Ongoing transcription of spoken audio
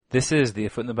This is the A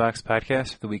Foot in the Box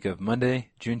podcast for the week of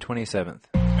Monday, June 27th.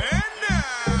 And now,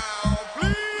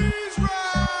 please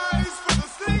rise for the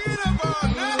singing of our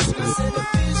national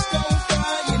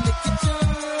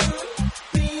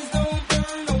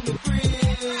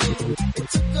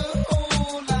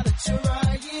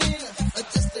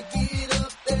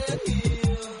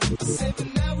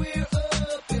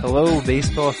Hello,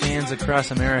 baseball fans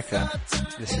across America.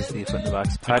 This is the A Foot in the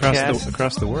Box podcast.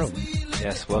 Across the world.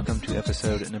 Yes, welcome to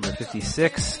episode number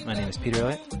 56. My name is Peter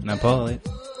Elliott. And I'm Paul Elliott.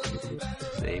 This is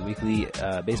a weekly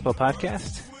baseball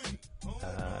podcast.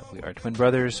 We are twin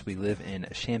brothers. We live in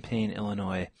Champaign,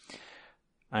 Illinois.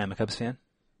 I am a Cubs fan.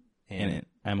 And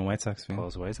I'm a White Sox fan.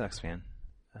 Paul's a White Sox fan.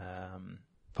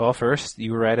 Paul, first,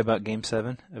 you were right about Game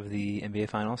 7 of the NBA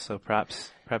Finals, so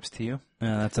props to you.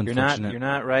 That's unfortunate. You're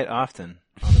not right often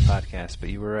on the podcast, but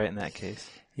you were right in that case.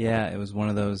 Yeah, it was one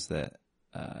of those that,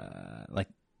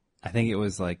 I think it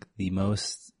was like the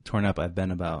most torn up I've been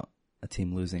about a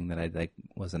team losing that I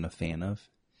wasn't a fan of.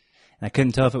 And I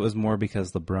couldn't tell if it was more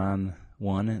because LeBron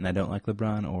won and I don't like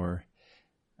LeBron, or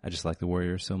I just like the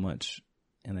Warriors so much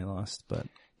and they lost. But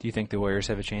do you think the Warriors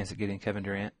have a chance at getting Kevin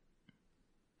Durant?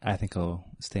 I think I'll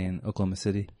stay in Oklahoma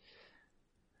City.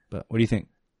 But what do you think?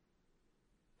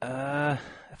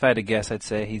 If I had to guess, I'd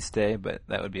say he'd stay, but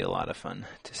that would be a lot of fun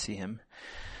to see him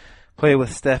play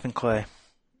with Steph and Clay.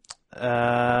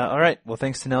 All right. Well,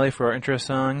 thanks to Nelly for our intro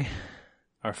song.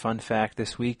 Our fun fact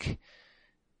this week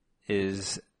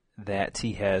is that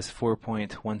he has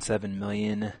 4.17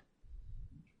 million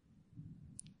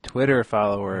Twitter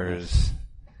followers.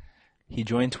 He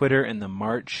joined Twitter in the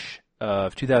March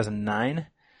of 2009.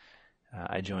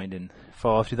 I joined in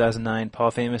fall of 2009.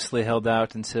 Paul famously held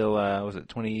out until, was it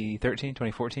 2013,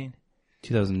 2014?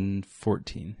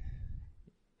 2014.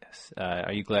 Yes.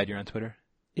 Are you glad you're on Twitter?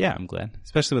 Yeah, I'm glad,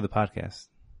 especially with the podcast.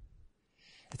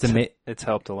 It's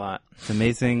helped a lot. It's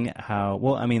amazing how,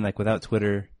 without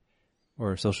Twitter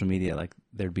or social media,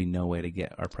 there'd be no way to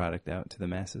get our product out to the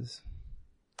masses.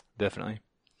 Definitely.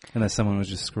 Unless someone was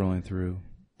just scrolling through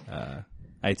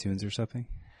iTunes or something.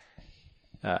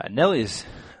 Nelly's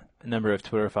number of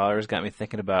Twitter followers got me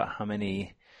thinking about how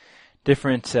many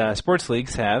different sports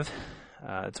leagues have.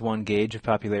 It's one gauge of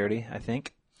popularity, I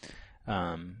think.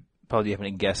 Paul, do you have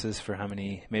any guesses for how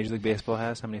many Major League Baseball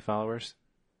has? How many followers?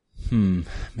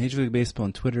 Major League Baseball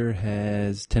on Twitter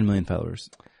has 10 million followers.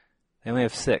 They only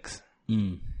have 6.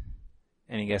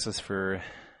 Any guesses for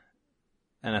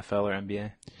NFL or NBA?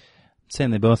 I'm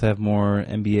saying they both have more.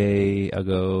 NBA, I'll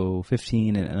go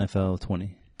 15, and NFL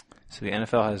 20. So the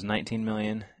NFL has 19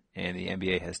 million, and the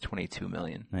NBA has 22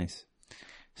 million. Nice.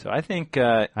 So I think...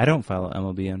 I don't follow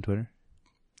MLB on Twitter.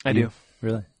 I do.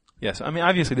 Really? Yeah, so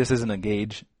obviously this isn't a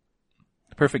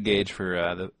perfect gauge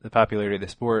for the popularity of the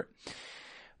sport.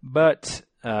 But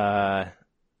I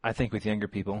think with younger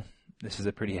people, this is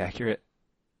a pretty accurate,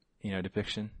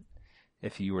 depiction.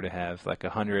 If you were to have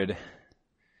 100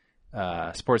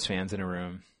 sports fans in a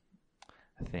room,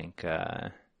 I think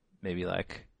maybe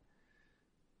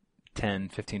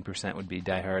 10-15% would be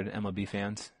diehard MLB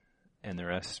fans, and the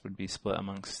rest would be split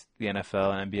amongst the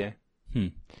NFL and NBA.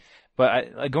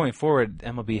 But going forward,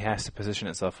 MLB has to position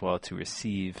itself well to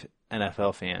receive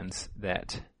NFL fans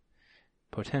that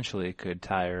potentially could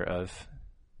tire of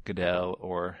Goodell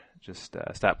or just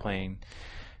stop playing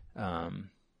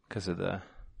because of the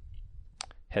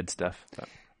head stuff. But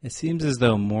it seems as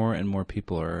though more and more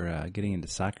people are getting into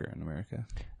soccer in America.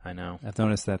 I know. I've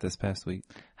noticed that this past week.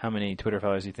 How many Twitter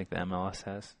followers do you think the MLS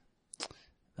has?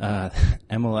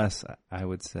 MLS, I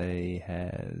would say,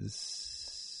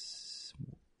 has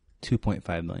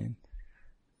 2.5 million.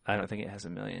 I don't think it has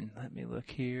 1 million. Let me look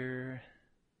here.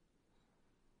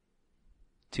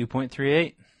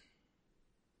 2.38.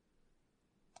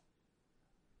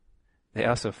 They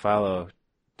also follow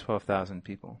 12,000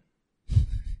 people.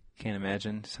 Can't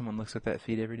imagine someone looks at that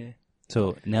feed every day.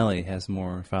 So Nelly has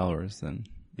more followers than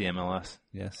the MLS.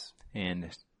 Yes. And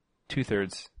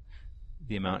 2/3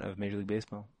 the amount of Major League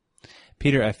Baseball.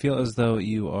 Peter, I feel as though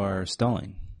you are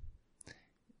stalling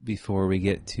before we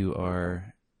get to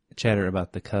our chatter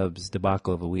about the Cubs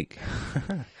debacle of a week.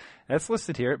 That's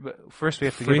listed here, but first we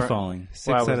have to free give falling.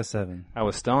 6 out of 7. I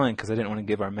was stalling because I didn't want to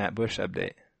give our Matt Bush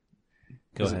update.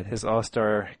 Go ahead. His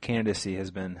All-Star candidacy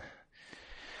has been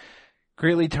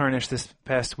greatly tarnished this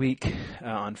past week.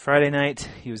 On Friday night,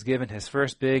 he was given his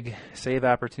first big save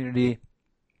opportunity.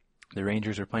 The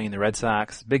Rangers were playing the Red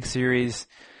Sox. Big series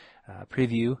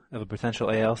preview of a potential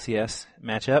ALCS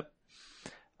matchup.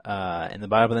 In the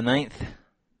bottom of the ninth,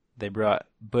 they brought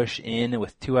Bush in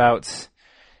with 2 outs.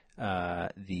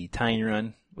 The tying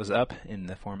run was up in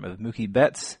the form of Mookie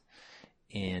Betts.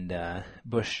 and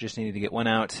Bush just needed to get one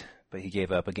out, but he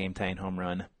gave up a game-tying home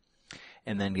run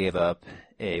and then gave up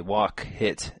a walk,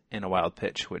 hit, and a wild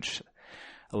pitch, which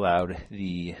allowed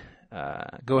the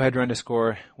go-ahead run to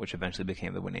score, which eventually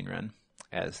became the winning run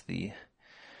as the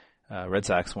Red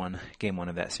Sox won Game 1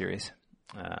 of that series.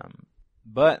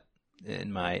 But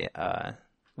in my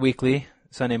weekly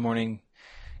Sunday morning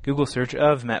Google search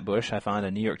of Matt Bush, I found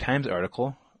a New York Times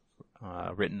article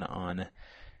written on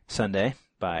Sunday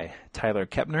by Tyler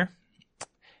Kepner,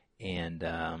 and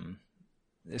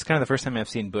it's kind of the first time I've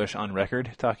seen Bush on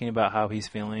record talking about how he's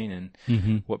feeling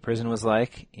and what prison was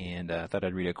like, and I thought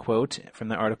I'd read a quote from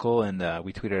the article, and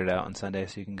we tweeted it out on Sunday,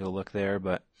 so you can go look there.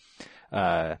 But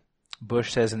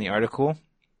Bush says in the article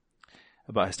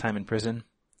about his time in prison,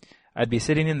 "I'd be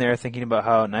sitting in there thinking about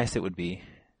how nice it would be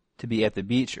to be at the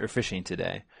beach or fishing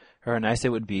today, or how nice it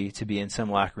would be to be in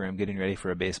some locker room getting ready for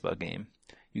a baseball game.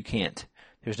 You can't.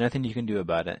 There's nothing you can do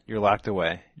about it. You're locked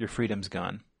away. Your freedom's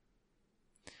gone."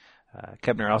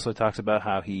 Kepner also talks about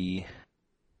how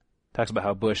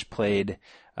Bush played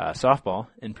softball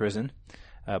in prison,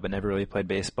 but never really played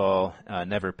baseball,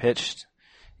 never pitched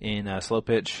in slow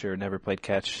pitch, or never played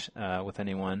catch with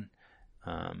anyone,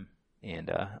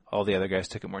 and all the other guys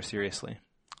took it more seriously.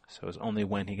 So it was only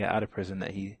when he got out of prison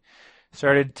that he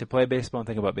started to play baseball and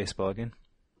think about baseball again.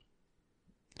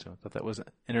 So I thought that was an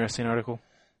interesting article.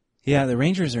 Yeah, the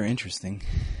Rangers are interesting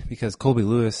because Colby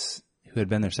Lewis, who had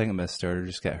been their second best starter,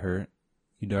 just got hurt.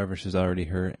 Yu Darvish was already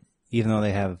hurt. Even though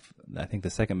they have, I think, the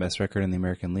second best record in the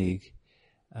American League,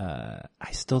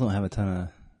 I still don't have a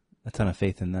ton of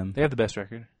faith in them. They have the best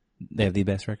record. They have the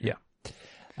best record? Yeah.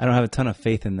 I don't have a ton of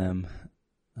faith in them.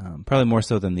 Probably more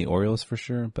so than the Orioles for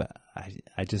sure, but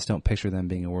I just don't picture them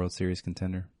being a World Series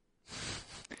contender.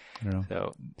 I don't know.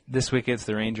 So this week it's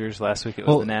the Rangers. Last week it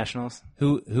was the Nationals.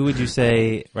 Who would you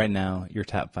say right now your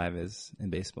top 5 is in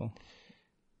baseball?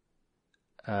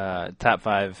 Top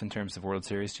 5 in terms of World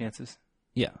Series chances?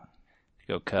 Yeah.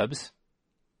 Go Cubs,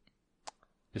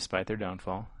 despite their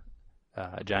downfall.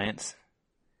 Giants,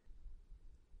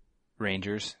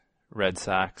 Rangers, Red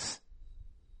Sox,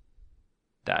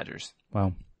 Dodgers.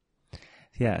 Wow.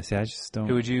 Yeah, see, I just don't.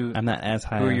 Who would you? I'm not as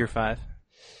high. Who are your 5?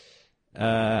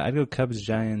 I'd go Cubs,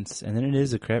 Giants, and then it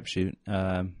is a crapshoot.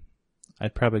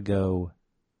 I'd probably go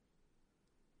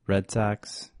Red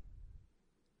Sox,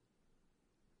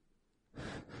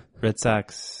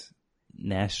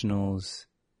 Nationals,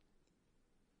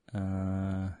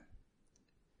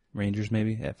 Rangers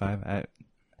maybe at 5. I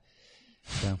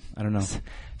don't know.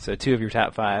 So 2 of your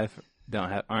top 5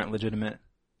 aren't legitimate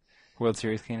World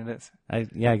Series candidates? I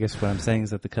guess what I'm saying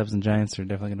is that the Cubs and Giants are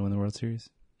definitely going to win the World Series.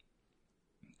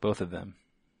 Both of them.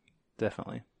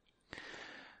 Definitely.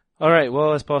 All right,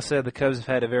 well, as Paul said, the Cubs have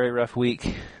had a very rough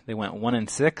week. They went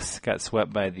 1-6, got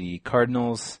swept by the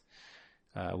Cardinals.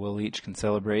 Will Leach can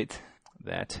celebrate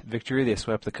that victory. They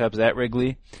swept the Cubs at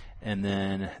Wrigley, and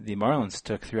then the Marlins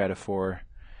took 3 out of 4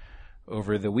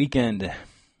 over the weekend.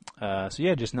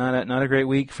 Just not a great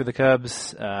week for the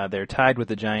Cubs. They're tied with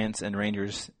the Giants and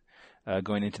Rangers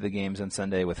going into the games on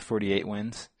Sunday with 48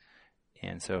 wins.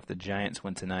 And so if the Giants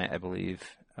win tonight, I believe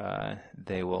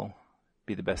they will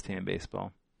be the best team in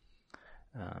baseball.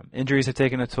 Injuries have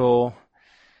taken a toll.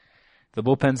 The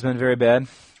bullpen's been very bad,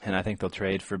 and I think they'll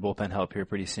trade for bullpen help here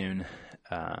pretty soon.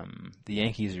 The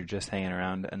Yankees are just hanging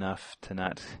around enough to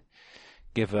not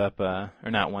give up or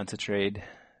not want to trade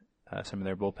some of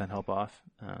their bullpen help off.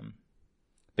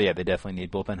 But yeah, they definitely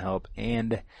need bullpen help,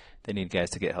 and they need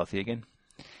guys to get healthy again.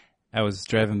 I was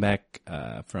driving back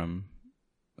from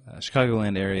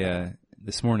Chicagoland area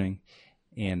this morning,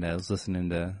 and I was listening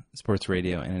to sports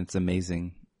radio, and it's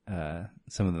amazing.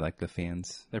 Some of the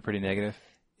fans, they're pretty negative.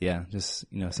 Yeah, just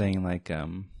saying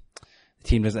the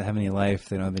team doesn't have any life,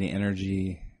 they don't have any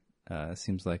energy.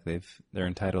 Seems like they're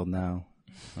entitled now.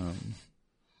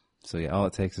 So yeah, all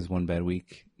it takes is one bad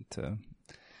week to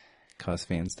cause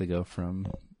fans to go from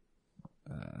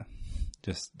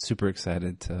just super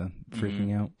excited to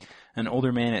freaking out. An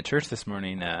older man at church this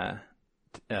morning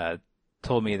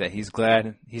told me that he's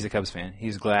glad, he's a Cubs fan,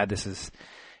 he's glad this is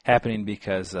happening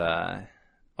because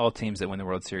all teams that win the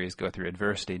World Series go through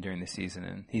adversity during the season,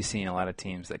 and he's seen a lot of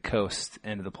teams that coast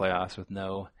into the playoffs with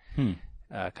no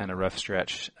kind of rough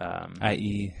stretch.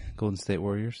 I.e. Golden State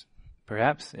Warriors?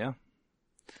 Perhaps, yeah.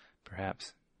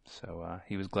 Perhaps. So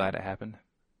he was glad it happened.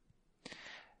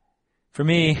 For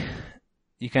me,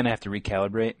 you kind of have to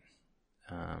recalibrate.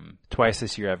 Twice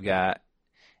this year I've got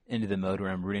into the mode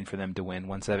where I'm rooting for them to win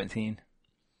 117.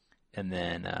 And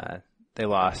then they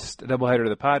lost a doubleheader to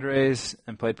the Padres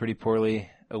and played pretty poorly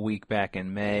a week back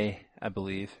in May, I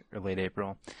believe, or late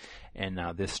April. And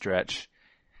now this stretch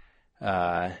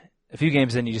a few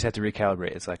games in, you just have to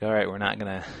recalibrate. It's like, all right, we're not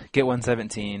going to get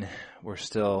 117. We're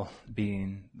still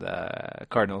beating the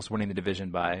Cardinals, winning the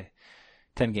division by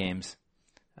 10 games.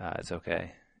 It's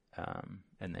okay.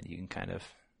 And then you can kind of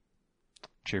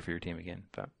cheer for your team again.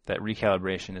 But that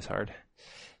recalibration is hard.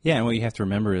 Yeah, and what you have to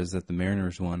remember is that the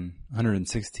Mariners won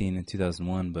 116 in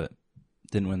 2001, but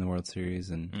didn't win the World Series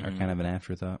and are kind of an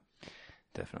afterthought.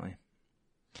 Definitely.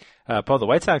 Paul, the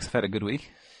White Sox have had a good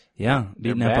week. Yeah,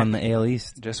 beating up on the AL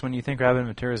East. Just when you think Robin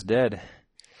Ventura's dead.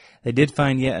 They did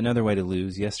find yet another way to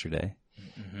lose yesterday.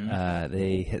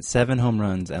 They hit 7 home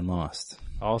runs and lost.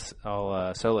 All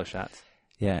solo shots.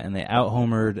 Yeah, and they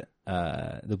out-homered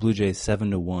the Blue Jays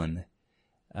 7-1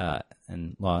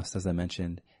 and lost, as I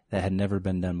mentioned. That had never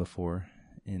been done before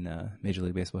in Major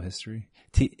League Baseball history.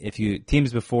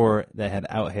 Teams before that had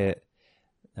out-hit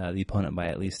the opponent by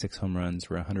at least 6 home runs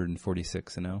were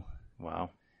 146-0.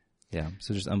 Wow. Yeah,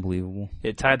 so just unbelievable.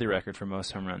 It tied the record for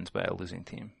most home runs by a losing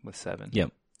team with 7.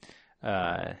 Yep.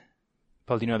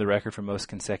 Paul, do you know the record for most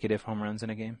consecutive home runs in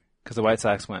a game? Because the White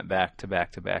Sox went back to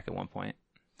back to back at one point.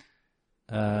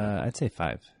 I'd say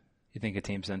 5. You think a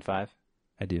team's done 5?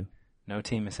 I do. No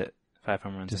team has hit 5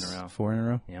 home runs Just in a row. 4 in a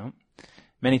row? Yeah.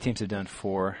 Many teams have done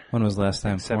 4. When was the last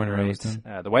time 7 4 in a row was rates.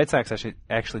 done? The White Sox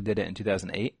actually did it in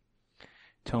 2008.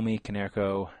 Tomi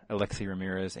Konerko, Alexi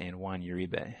Ramirez, and Juan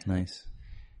Uribe. Nice.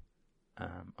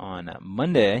 On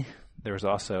Monday, there was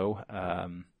also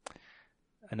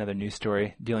another news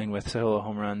story dealing with solo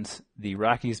home runs. The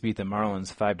Rockies beat the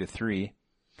Marlins 5-3,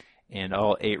 and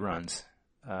all 8 runs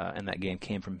in that game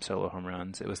came from solo home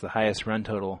runs. It was the highest run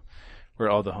total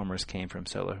where all the homers came from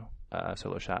solo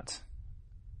shots.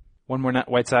 One more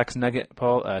White Sox nugget,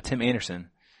 Paul. Tim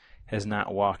Anderson has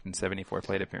not walked in 74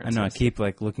 plate appearances. I know. I keep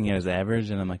looking at his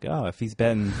average, and I'm like, oh, if he's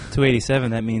batting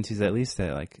 287, that means he's at least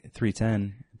at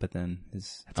 310. But then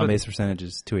his on-base percentage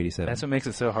is 287. That's what makes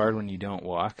it so hard when you don't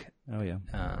walk. Oh, yeah.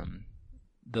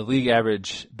 The league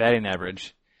average, batting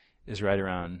average, is right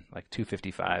around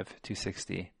 255,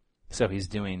 260. So he's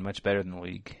doing much better than the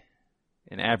league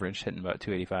in average, hitting about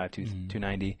 285,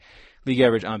 290. League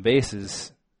average on base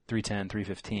is 310,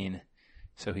 315.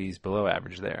 So he's below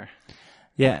average there.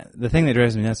 Yeah, the thing that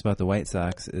drives me nuts about the White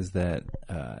Sox is that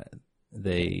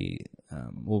they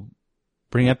will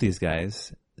bring up these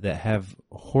guys that have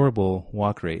horrible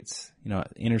walk rates.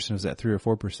 Anderson was at 3 or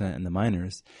 4% in the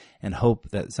minors, and hope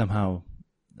that somehow,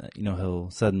 he'll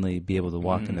suddenly be able to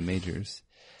walk in the majors.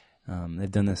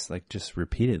 They've done this just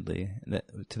repeatedly,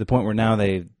 to the point where now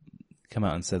they've come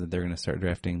out and said that they're going to start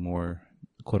drafting more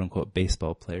 "quote unquote"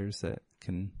 baseball players that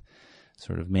can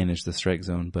sort of manage the strike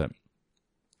zone. But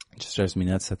it just drives me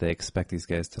nuts that they expect these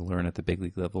guys to learn at the big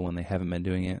league level when they haven't been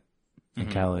doing it in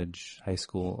college, high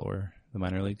school, or the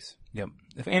minor leagues. Yep.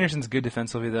 If Anderson's good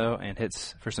defensively, though, and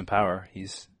hits for some power,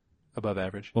 he's above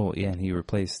average. Well, yeah, and he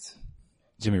replaced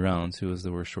Jimmy Rollins, who was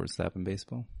the worst shortstop in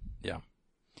baseball. Yeah.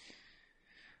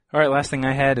 All right, last thing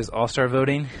I had is All-Star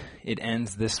voting. It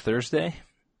ends this Thursday.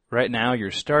 Right now,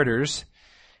 your starters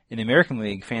in the American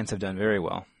League, fans have done very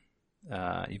well.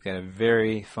 You've got a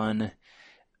very fun,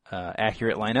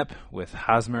 accurate lineup with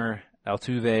Hosmer,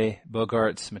 Altuve,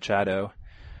 Bogarts, Machado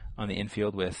on the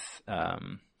infield with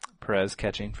Perez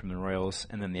catching from the Royals,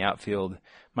 and then the outfield,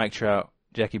 Mike Trout,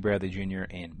 Jackie Bradley Jr.,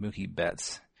 and Mookie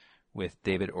Betts with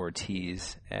David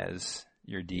Ortiz as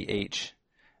your DH.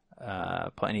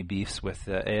 Any beefs with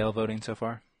the AL voting so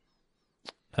far?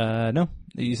 No.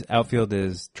 The outfield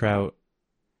is Trout,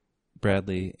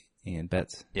 Bradley, and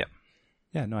Betts. Yep.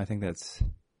 Yeah, no, I think that's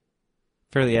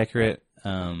fairly accurate.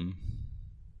 Could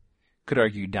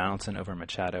argue Donaldson over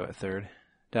Machado at third.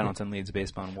 Donaldson leads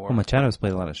baseball in WAR. Well, Machado's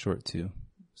played a lot of short, too,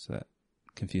 so that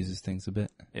confuses things a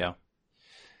bit. Yeah.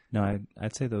 No,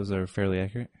 I'd say those are fairly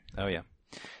accurate. Oh, yeah.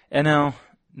 NL,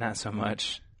 not so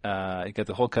much. You got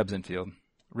the whole Cubs infield.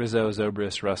 Rizzo,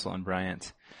 Zobrist, Russell, and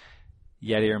Bryant.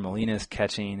 Yadier Molina's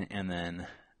catching, and then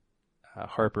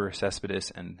Harper,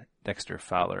 Cespedes, and Dexter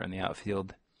Fowler in the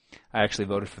outfield. I actually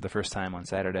voted for the first time on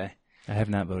Saturday. I have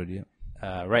not voted yet.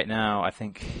 Right now, I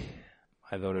think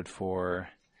I voted for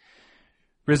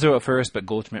Rizzo at first, but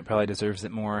Goldschmidt probably deserves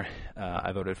it more.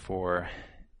 I voted for,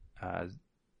 I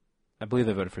believe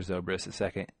I voted for Zobrist at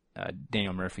second.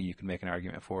 Daniel Murphy, you can make an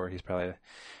argument for. He's probably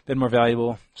been more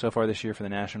valuable so far this year for the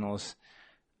Nationals.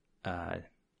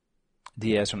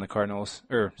 Diaz from the Cardinals,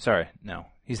 Diaz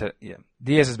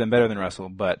has been better than Russell,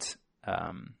 but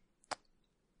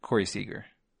Corey Seager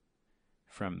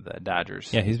from the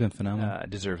Dodgers, yeah, he's been phenomenal.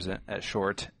 Deserves it at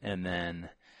short, and then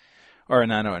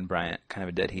Arenado and Bryant kind of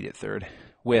a dead heat at third.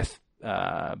 With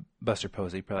Buster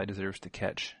Posey probably deserves to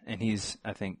catch, and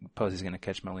I think Posey's going to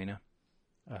catch Molina.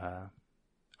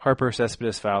 Harper,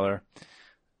 Cespedes, Fowler,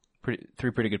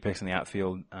 three pretty good picks in the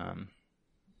outfield.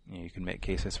 You can make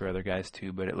cases for other guys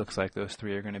too, but it looks like those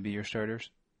three are going to be your starters.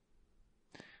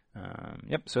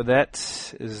 Yep. So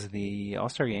that is the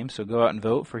All-Star game. So go out and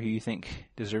vote for who you think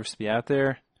deserves to be out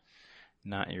there.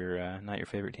 Not your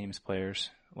favorite team's players,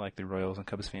 like the Royals and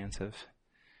Cubs fans have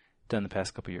done the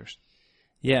past couple years.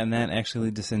 Yeah, and that actually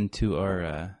leads us into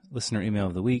our listener email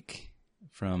of the week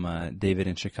from David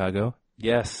in Chicago.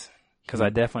 Yes, because I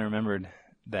definitely remembered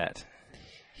that.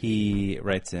 He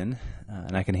writes in,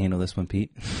 and I can handle this one,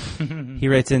 Pete. He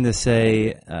writes in to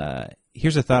say,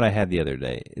 here's a thought I had the other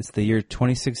day. It's the year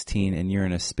 2016, and you're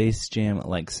in a Space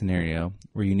Jam-like scenario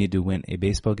where you need to win a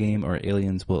baseball game or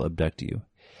aliens will abduct you.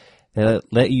 They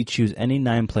let you choose any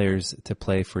 9 players to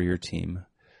play for your team.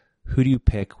 Who do you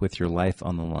pick with your life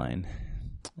on the line?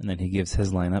 And then he gives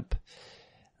his lineup.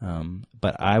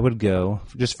 But I would go,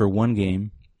 just for one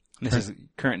game. This is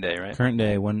current day, right? Current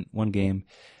day, one game.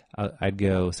 I'd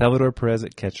go Salvador Perez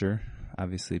at catcher.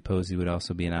 Obviously, Posey would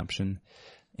also be an option.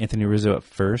 Anthony Rizzo at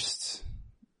first.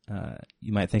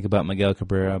 You might think about Miguel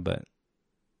Cabrera, but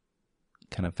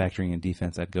kind of factoring in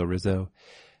defense, I'd go Rizzo.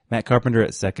 Matt Carpenter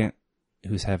at second,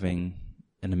 who's having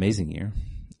an amazing year.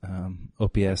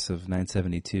 OPS of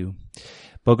 972.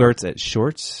 Bogarts at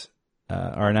shorts.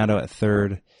 Arenado at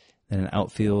third. Then an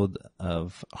outfield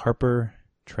of Harper,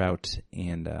 Trout,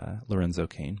 and Lorenzo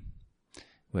Cain,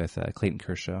 with Clayton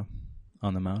Kershaw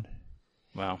on the mound.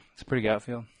 Wow, it's a pretty good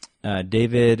outfield.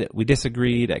 David, we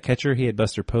disagreed at catcher. He had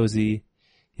Buster Posey.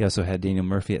 He also had Daniel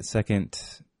Murphy at second.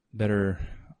 Better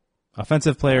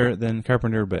offensive player than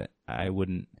Carpenter, but I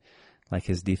wouldn't like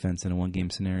his defense in a one-game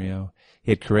scenario.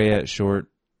 He had Correa at short,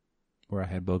 where I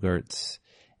had Bogarts,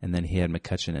 and then he had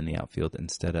McCutchen in the outfield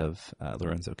instead of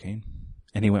Lorenzo Cain.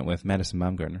 And he went with Madison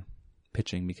Bumgarner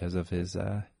pitching because of his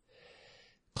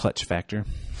clutch factor.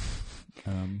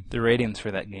 The ratings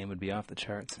for that game would be off the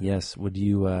charts. Yes. Would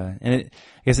you? I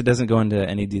guess it doesn't go into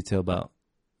any detail about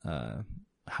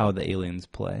how the aliens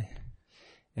play.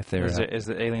 If they're is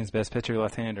the aliens' best pitcher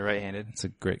left-handed or right-handed? It's a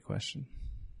great question.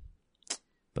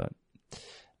 But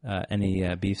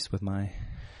any beefs with my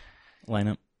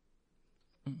lineup?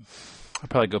 I'll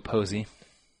probably go Posey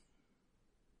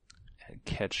at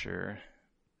catcher.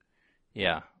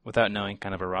 Yeah, without knowing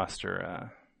kind of a roster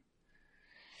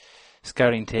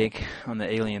scouting take on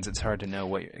the aliens, it's hard to know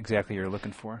what exactly you're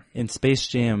looking for. In Space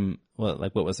Jam,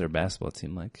 what was their basketball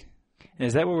team like? And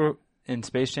is that what we're in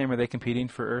Space Jam? Are they competing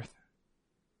for Earth?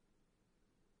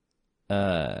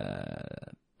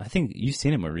 I think you've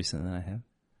seen it more recently than I have.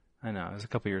 I know, it was a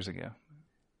couple years ago.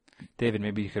 David,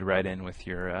 maybe you could write in with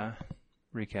your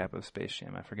recap of Space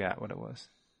Jam. I forgot what it was.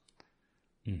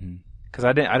 Because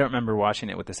I don't remember watching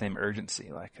it with the same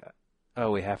urgency. Like,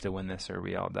 we have to win this or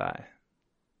we all die.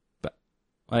 But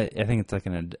I think it's like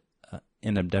an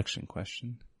abduction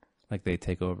question. Like they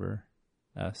take over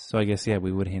us. So I guess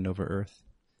we would hand over Earth.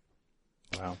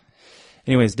 Wow.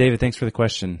 Anyways, David, thanks for the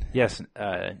question. Yes.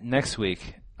 Next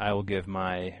week I will give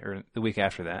or the week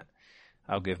after that,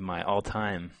 I'll give my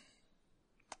all-time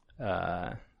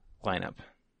lineup.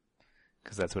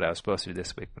 Because that's what I was supposed to do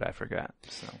this week, but I forgot.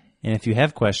 So. And if you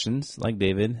have questions, like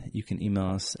David, you can email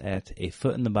us at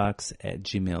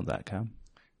afootinthebox@gmail.com.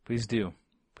 Please do.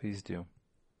 Please do.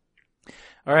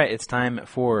 All right, it's time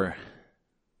for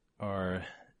our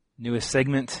newest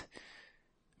segment,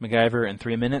 MacGyver in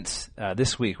 3 minutes.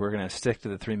 This week, we're going to stick to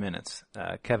the 3 minutes.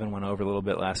 Kevin went over a little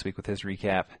bit last week with his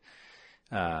recap.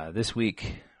 This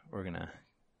week, we're going to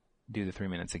do the 3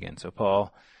 minutes again. So,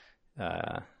 Paul, you're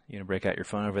going to break out your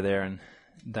phone over there and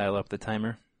dial up the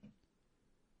timer.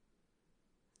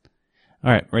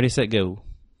 All right, ready, set, go.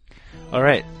 All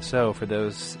right, so for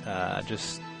those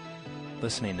just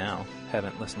listening now,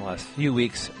 haven't listened the last few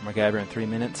weeks, MacGyver in 3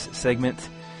 minutes segment.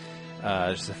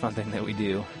 Just a fun thing that we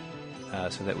do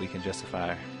so that we can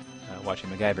justify watching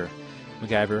MacGyver.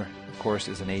 MacGyver, of course,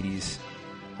 is an 80s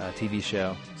TV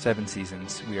show, 7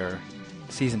 seasons. We are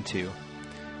season 2.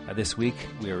 This week,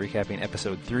 we are recapping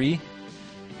episode 3,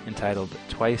 entitled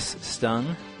Twice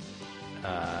Stung.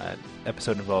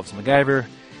 Episode involves MacGyver,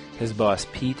 his boss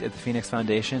Pete at the Phoenix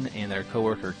Foundation, and their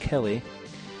coworker Kelly.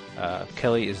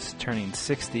 Kelly is turning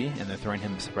 60, and they're throwing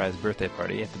him a surprise birthday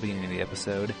party at the beginning of the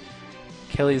episode.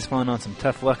 Kelly is falling on some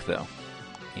tough luck, though,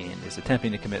 and is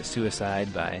attempting to commit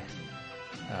suicide by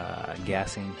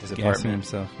gassing his apartment.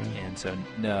 Himself, yeah. And so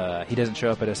he doesn't show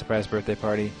up at a surprise birthday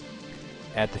party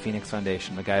at the Phoenix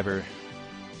Foundation. MacGyver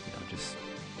just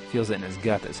feels it in his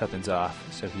gut that something's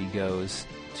off, so he goes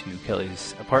to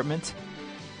Kelly's apartment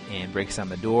and breaks down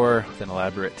the door with an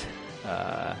elaborate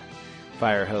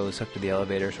fire hose hooked to the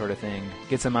elevator sort of thing.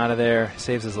 Gets him out of there,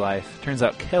 saves his life. Turns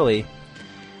out Kelly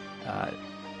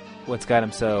what's got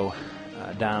him so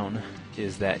down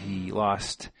is that he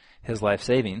lost his life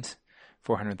savings,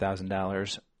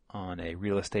 $400,000, on a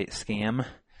real estate scam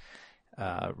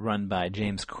run by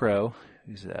James Crow,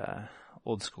 who's a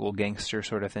old school gangster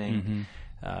sort of thing.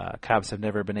 Cops have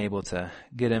never been able to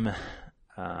get him,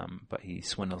 but he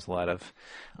swindles a lot of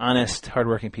honest,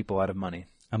 hardworking people out of money.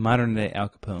 A modern day Al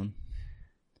Capone.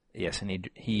 Yes, and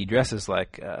he dresses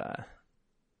like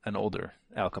an older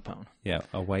Al Capone. Yeah,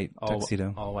 a white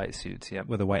tuxedo. All white suits, yep.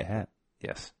 With a white hat.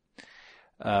 Yes.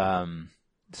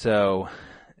 So,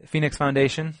 Phoenix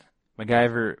Foundation,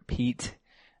 MacGyver, Pete,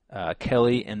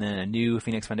 Kelly, and then a new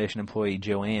Phoenix Foundation employee,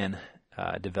 Joanne,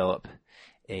 develop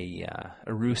a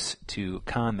ruse to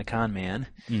con the con man,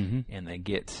 and they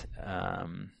get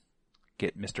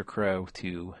Mr. Crow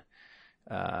to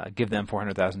give them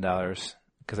 $400,000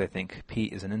 because I think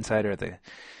Pete is an insider at the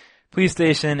police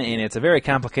station, and it's a very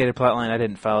complicated plot line. I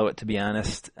didn't follow it, to be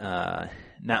honest.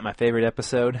 Not my favorite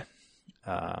episode.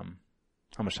 How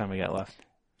much time we got left?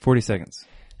 40 seconds.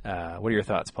 What are your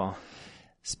thoughts, Paul?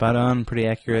 Spot on, pretty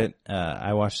accurate.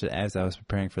 I watched it as I was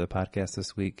preparing for the podcast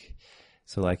this week.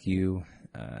 So like you,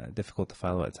 difficult to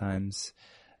follow at times.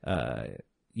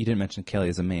 You didn't mention Kelly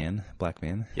as a man, black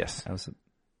man. Yes.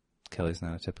 Kelly's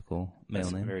not a typical male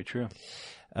That's name. Very true.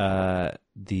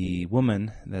 The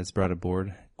woman that's brought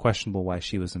aboard, questionable why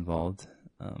she was involved.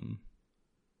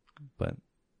 But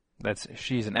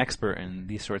she's an expert in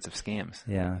these sorts of scams.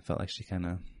 yeah, I felt like she kind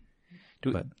of.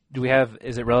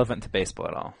 Is it relevant to baseball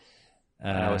at all?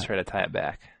 I always try to tie it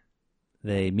back.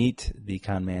 They meet the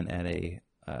con man at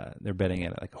they're betting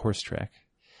at like a horse track.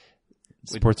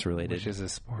 Sports related. Which is a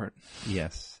sport.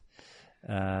 Yes.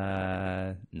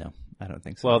 No, I don't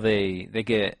think so. Well, they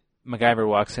get, MacGyver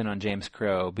walks in on James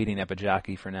Crow beating up a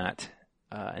jockey for not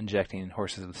injecting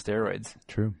horses with steroids.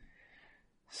 True.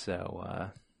 So,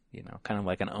 kind of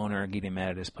like an owner getting mad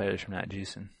at his players for not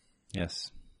juicing.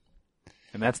 Yes.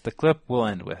 And that's the clip we'll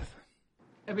end with.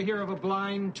 Ever hear of a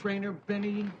blind trainer,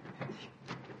 Benny?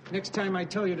 Next time I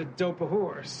tell you to dope a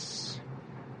horse,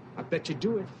 I bet you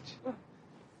do it.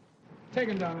 Take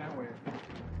him down that way.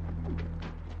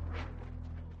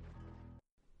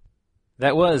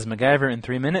 That was MacGyver in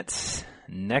 3 minutes.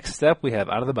 Next up, we have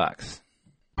Out of the Box.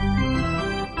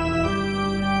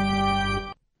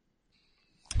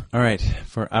 All right.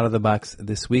 For Out of the Box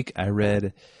this week, I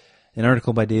read an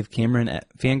article by Dave Cameron at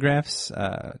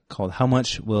Fangraphs called How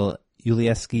Much Will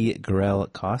Yulieski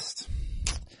Gourriel Cost?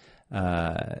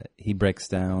 He breaks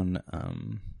down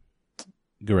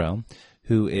Gourriel,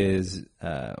 who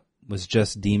was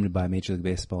just deemed by Major League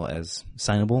Baseball as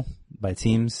signable by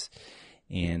teams,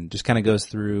 and just kind of goes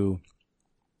through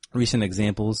recent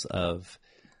examples of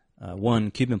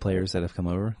Cuban players that have come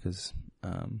over, because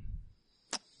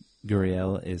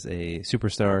Gourriel is a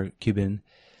superstar Cuban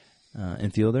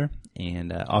infielder,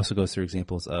 and also goes through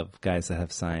examples of guys that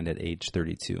have signed at age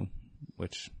 32,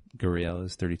 which Gourriel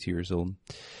is 32 years old.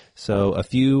 So a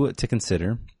few to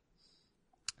consider.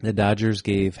 The Dodgers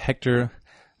gave Hector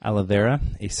Olivera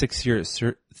a six-year,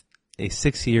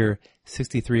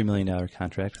 $63 million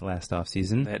contract last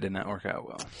offseason. That did not work out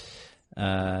well.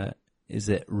 Is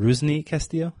it Rusney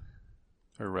Castillo?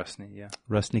 Or Rusney, yeah.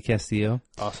 Rusney Castillo.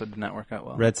 Also did not work out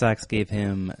well. Red Sox gave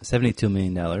him $72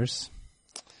 million.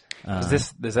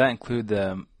 Does that include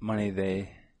the money do they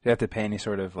have to pay any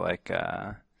sort of fee,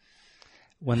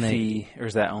 or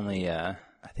is that only I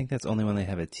think that's only when they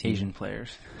have a team. Asian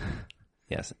players?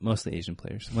 Yes, mostly Asian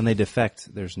players. When they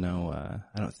defect, there's no.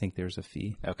 I don't think there's a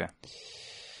fee. Okay.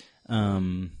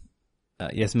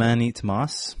 Yasmani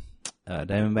Tomas,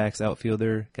 Diamondbacks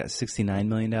outfielder, got $69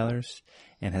 million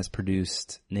and has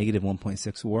produced negative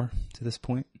 1.6 WAR to this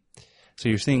point. So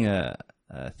you're seeing a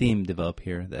theme develop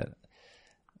here that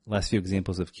last few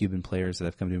examples of Cuban players that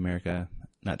have come to America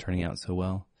not turning out so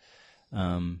well.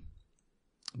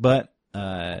 But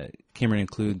Cameron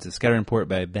includes a scouting report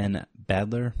by Ben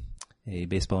Badler, a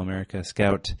Baseball America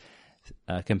scout,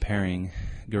 comparing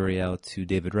Gourriel to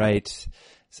David Wright.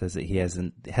 Says that he has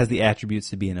the attributes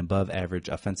to be an above-average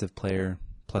offensive player,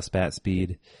 plus bat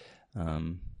speed,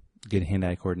 good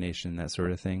hand-eye coordination, that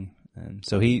sort of thing. And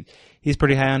so he's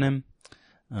pretty high on him.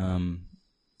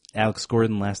 Alex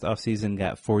Gordon last offseason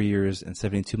got 4 years and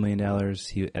 $72 million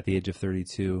at the age of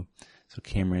 32. So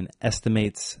Cameron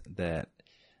estimates that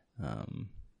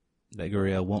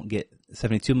Gourriel won't get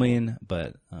 $72 million,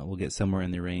 but will get somewhere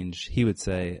in the range, he would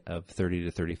say, of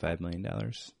 $30 to $35 million.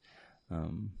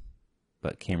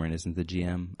 But Cameron isn't the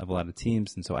GM of a lot of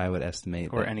teams, and so I would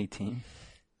estimate or any team.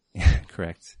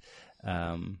 Correct.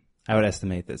 I would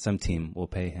estimate that some team will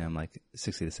pay him like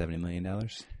 $60 to $70 million.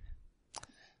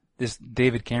 This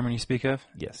David Cameron you speak of?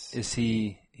 Yes.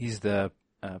 He's the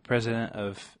president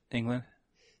of England?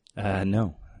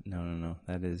 No.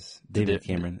 That is David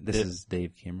Cameron. This is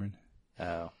Dave Cameron.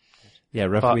 Oh. Yeah,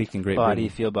 rough week in Great Britain. How do you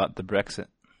feel about the Brexit?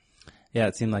 Yeah,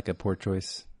 it seemed like a poor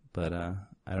choice, but I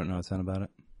don't know a ton about it.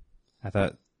 I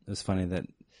thought it was funny that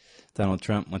Donald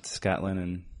Trump went to Scotland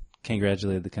and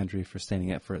congratulated the country for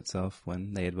standing up for itself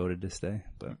when they had voted to stay.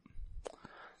 But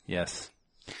yes.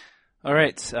 All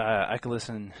right, I could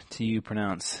listen to you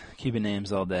pronounce Cuban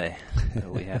names all day,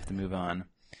 so we have to move on.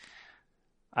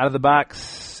 Out of the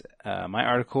box, my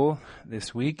article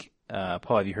this week.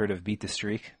 Paul, have you heard of Beat the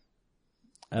Streak?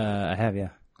 I have, yeah.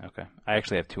 Okay. I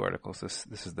actually have two articles.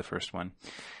 This is the first one.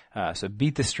 So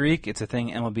Beat the Streak, it's a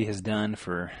thing MLB has done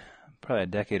for probably a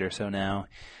decade or so now.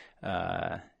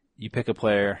 You pick a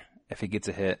player. If he gets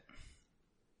a hit,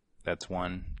 that's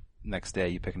one. Next day,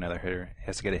 you pick another hitter. He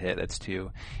has to get a hit. That's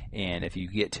two. And if you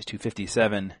get to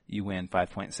 257, you win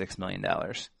 $5.6 million.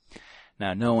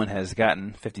 Now, no one has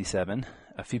gotten 57.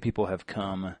 A few people have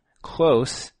come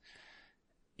close.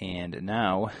 And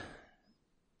now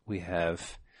we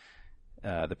have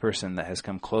the person that has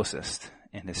come closest,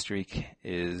 and his streak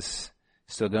is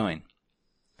still going.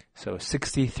 So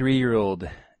 63-year-old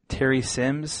Terry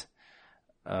Sims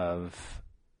of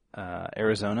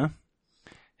Arizona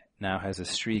now has a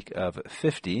streak of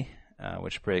 50,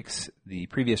 which breaks the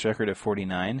previous record of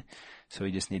 49. So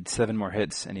he just needs 7 more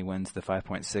hits, and he wins the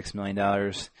 $5.6 million.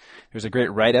 There's a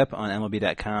great write-up on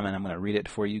MLB.com, and I'm going to read it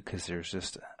for you because there's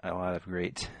just a lot of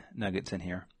great nuggets in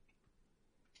here.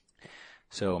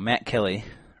 So Matt Kelly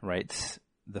writes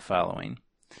the following.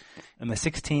 In the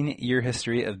 16-year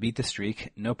history of Beat the Streak,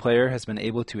 no player has been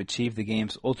able to achieve the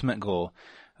game's ultimate goal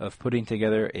of putting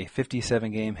together a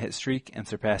 57-game hit streak and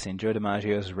surpassing Joe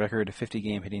DiMaggio's record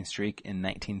 50-game hitting streak in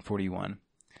 1941.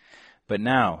 But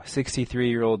now,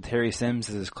 63-year-old Terry Sims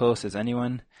is as close as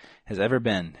anyone has ever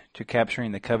been to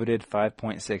capturing the coveted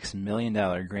 $5.6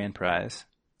 million grand prize.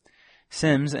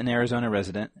 Sims, an Arizona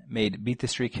resident, made Beat the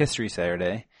Streak history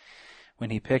Saturday when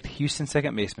he picked Houston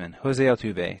second baseman Jose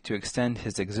Altuve to extend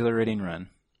his exhilarating run.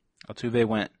 Altuve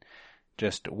went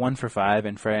just 1 for 5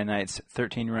 in Friday night's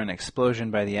 13-run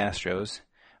explosion by the Astros,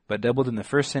 but doubled in the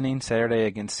first inning Saturday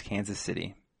against Kansas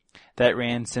City. That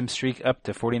ran Sims' streak up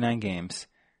to 49 games,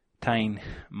 tying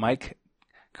Mike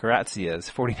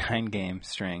Carrazzia's 49-game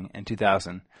string in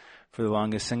 2000 for the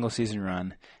longest single-season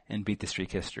run in Beat the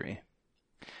Streak history.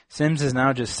 Sims is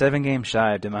now just 7 games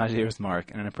shy of DiMaggio's mark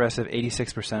and an impressive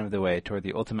 86% of the way toward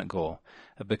the ultimate goal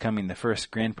of becoming the first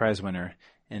grand prize winner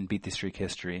in Beat the Streak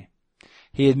history.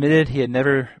 He admitted he had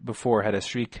never before had a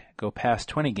streak go past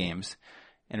 20 games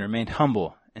and remained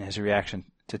humble in his reaction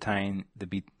to tying the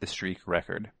Beat the Streak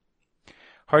record.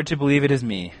 Hard to believe it is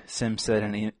me, Sims said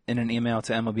in an email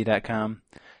to MLB.com,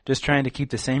 just trying to keep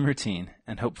the same routine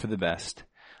and hope for the best.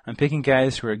 I'm picking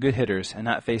guys who are good hitters and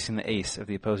not facing the ace of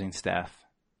the opposing staff.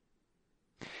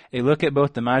 A look at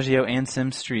both DiMaggio and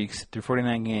Sims' streaks through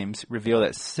 49 games reveal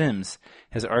that Sims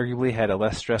has arguably had a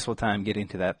less stressful time getting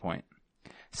to that point.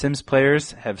 Sims'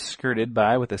 players have skirted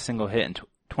by with a single hit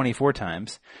 24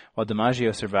 times, while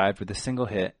DiMaggio survived with a single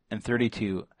hit in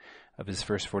 32 of his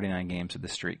first 49 games of the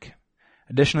streak.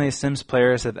 Additionally, Sims'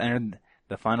 players have entered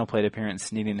the final plate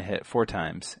appearance needing a hit 4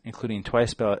 times, including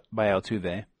twice by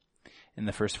Altuve in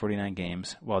the first 49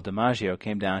 games, while DiMaggio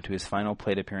came down to his final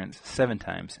plate appearance 7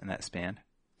 times in that span.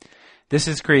 This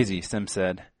is crazy, Sims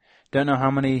said. Don't know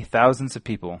how many thousands of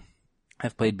people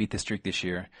have played Beat the Streak this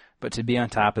year, but to be on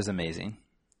top is amazing.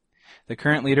 The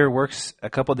current leader works a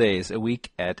couple days a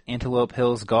week at Antelope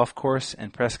Hills Golf Course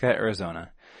in Prescott,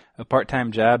 Arizona, a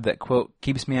part-time job that, quote,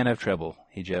 keeps me out of trouble,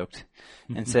 he joked,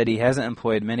 and said he hasn't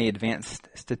employed many advanced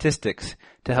statistics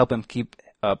to help him keep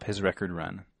up his record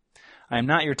run. I am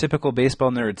not your typical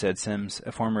baseball nerd, said Sims,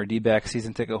 a former D-back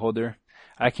season ticket holder.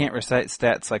 I can't recite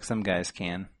stats like some guys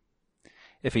can.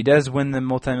 If he does win the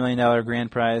multi-million-dollar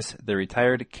grand prize, the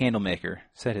retired candlemaker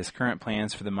said his current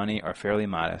plans for the money are fairly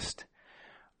modest.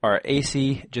 Our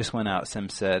AC just went out,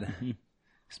 Sims said.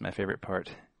 It's my favorite part.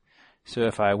 So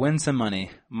if I win some money,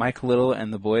 Mike Little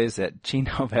and the boys at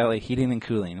Chino Valley Heating and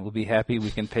Cooling will be happy we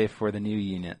can pay for the new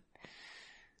unit.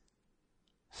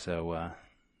 So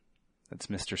that's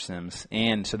Mr. Sims.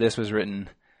 And so this was written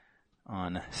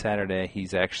on Saturday.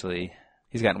 He's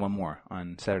gotten one more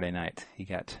on Saturday night. He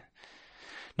got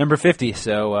number 50,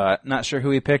 so not sure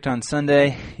who he picked on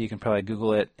Sunday. You can probably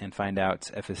Google it and find out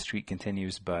if his streak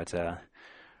continues, but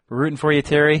we're rooting for you,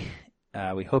 Terry.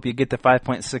 We hope you get the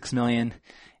 $5.6 million,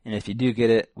 and if you do get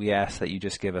it, we ask that you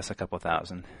just give us a couple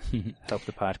thousand. Help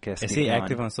the podcast. Is he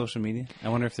active on social media? I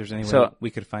wonder if there's any way we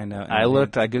could find out. I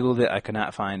looked, I Googled it, I could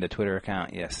not find a Twitter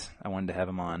account. Yes, I wanted to have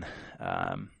him on.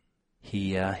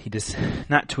 He does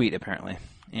not tweet, apparently.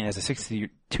 And as a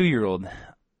 62-year-old,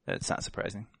 that's not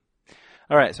surprising.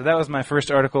 All right, so that was my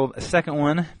first article. A second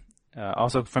one,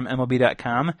 also from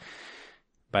MLB.com,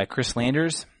 by Chris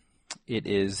Landers. It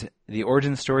is the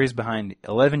origin stories behind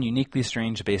 11 uniquely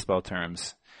strange baseball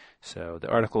terms. So the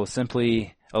article is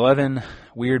simply 11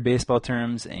 weird baseball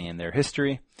terms and their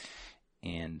history.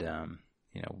 And,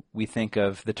 we think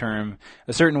of the term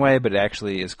a certain way, but it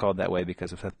actually is called that way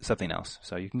because of something else.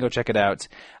 So you can go check it out.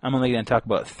 I'm only going to talk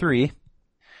about 3.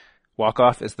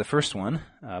 Walk-off is the first one.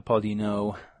 Paul, do you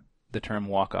know the term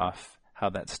walk-off, how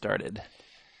that started?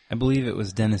 I believe it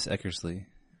was Dennis Eckersley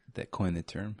that coined the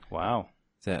term. Wow.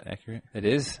 Is that accurate? It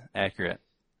is accurate.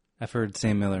 I've heard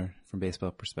Sam Miller from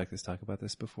Baseball Perspectives talk about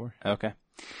this before. Okay.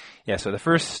 Yeah, so the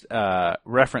first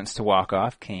reference to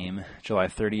walk-off came July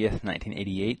 30th,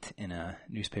 1988 in a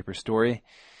newspaper story.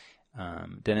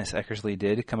 Dennis Eckersley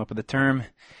did come up with the term.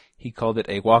 He called it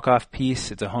a walk-off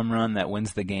piece. It's a home run that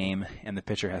wins the game, and the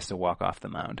pitcher has to walk off the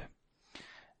mound.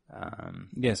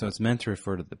 So it's meant to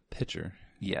refer to the pitcher.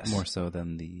 Yes. More so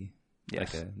than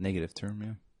like a negative term,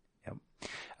 yeah.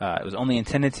 It was only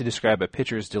intended to describe a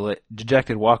pitcher's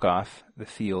dejected walk-off the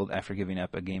field after giving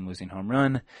up a game-losing home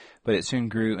run, but it soon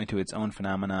grew into its own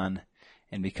phenomenon.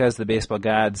 And because the baseball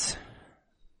gods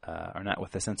are not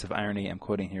with a sense of irony, I'm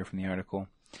quoting here from the article,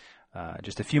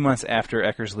 just a few months after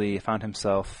Eckersley found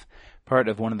himself part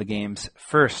of one of the game's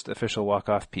first official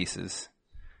walk-off pieces,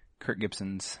 Kirk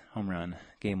Gibson's home run,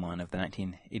 Game 1 of the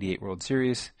 1988 World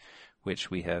Series, which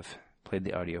we have played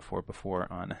the audio for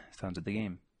before on Sounds of the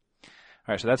Game.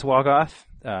 All right, so that's walk-off.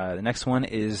 The next one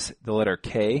is the letter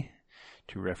K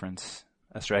to reference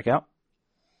a strikeout.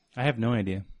 I have no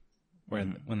idea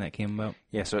when that came about.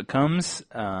 Yeah, so it comes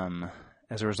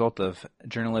as a result of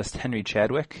journalist Henry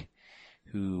Chadwick,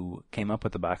 who came up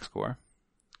with the box score.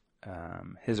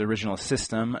 His original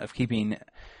system of keeping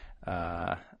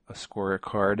a score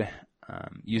card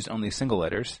used only single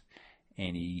letters,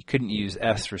 and he couldn't use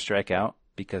S for strikeout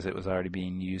because it was already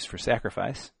being used for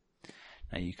sacrifice.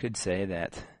 Now, you could say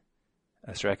that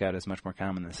a strikeout is much more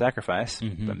common than sacrifice,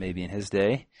 but maybe in his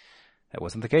day, that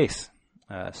wasn't the case.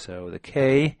 So the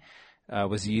K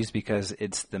was used because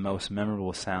it's the most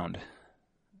memorable sound,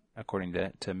 according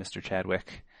to Mr.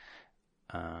 Chadwick.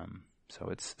 So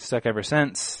it's stuck ever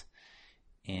since,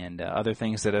 and other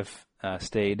things that have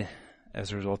stayed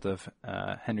as a result of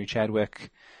Henry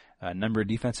Chadwick, number of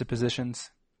defensive positions.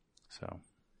 So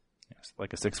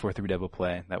like a 6-4-3 double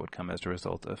play, that would come as a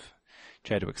result of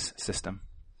Chadwick's system.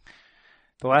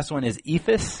 The last one is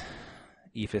Eephus.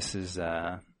 Eephus is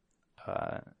an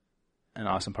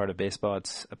awesome part of baseball.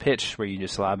 It's a pitch where you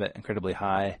just lob it incredibly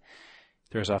high,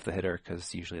 throws off the hitter,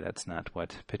 because usually that's not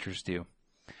what pitchers do.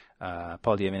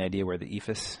 Paul, do you have any idea where the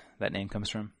Eephus, that name, comes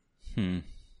from?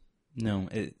 No,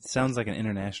 it sounds like an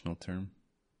international term.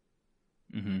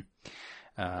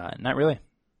 Not really.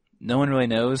 No one really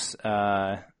knows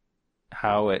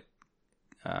how it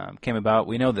came about.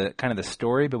 We know the kind of the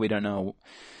story, but we don't know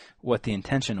what the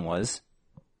intention was.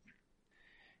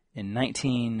 In the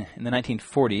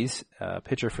 1940s, a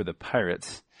pitcher for the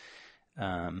Pirates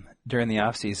during the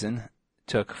off season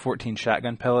took 14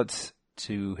 shotgun pellets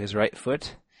to his right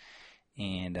foot,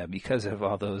 and because of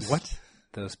all those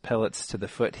pellets to the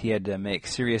foot, he had to make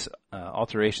serious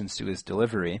alterations to his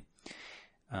delivery.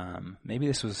 Maybe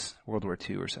this was World War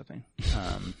II or something. It's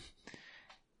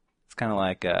kind of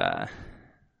like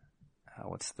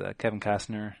what's the Kevin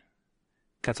Costner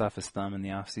cuts off his thumb in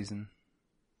the off season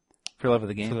for love of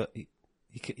the game. So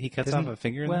he cuts off a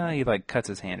finger. Well, he cuts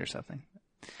his hand or something.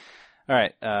 All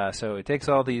right, so he takes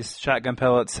all these shotgun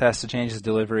pellets, has to change his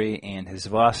delivery, and his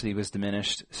velocity was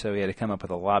diminished, so he had to come up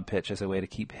with a lob pitch as a way to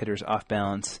keep hitters off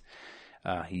balance.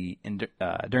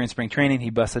 During spring training, he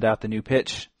busted out the new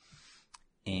pitch,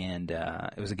 and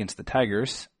it was against the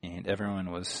Tigers, and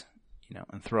everyone was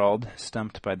enthralled,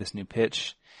 stumped by this new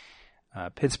pitch.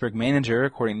 Pittsburgh manager,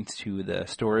 according to the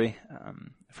story,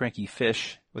 Frankie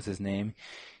Fish was his name,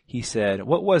 he said,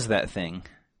 "What was that thing?"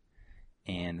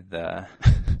 And the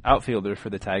outfielder for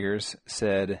the Tigers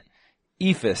said,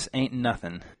 "Eephus ain't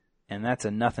nothing." And that's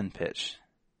a nothing pitch.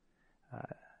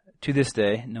 To this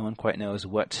day, no one quite knows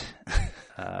what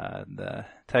the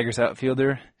Tigers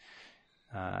outfielder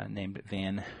named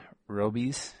Van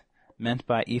Robies meant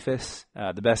by Eephus.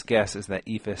 The best guess is that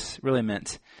Eephus really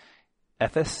meant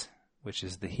Eephus, which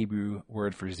is the Hebrew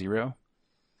word for zero.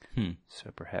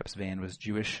 So perhaps Van was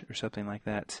Jewish or something like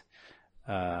that.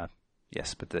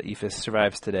 Yes, but the Eephus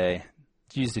survives today.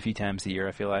 It's used a few times a year,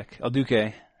 I feel like. El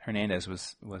Duque Hernandez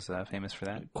was famous for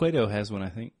that. Cueto has one, I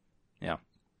think. Yeah.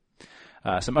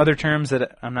 Some other terms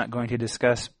that I'm not going to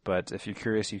discuss, but if you're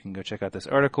curious, you can go check out this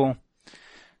article.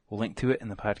 We'll link to it in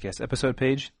the podcast episode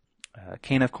page.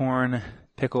 Cane of Corn,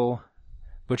 Pickle,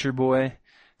 Butcher Boy,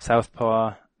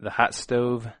 Southpaw, The Hot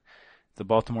Stove, The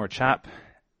Baltimore Chop,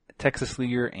 Texas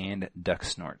Leaguer, and Duck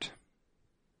Snort.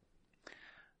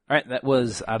 All right, that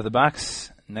was Out of the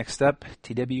Box. Next up,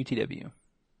 TWTW.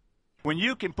 When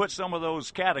you can put some of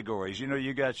those categories,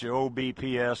 you got your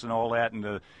OBPS and all that and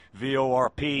the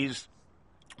VORPs,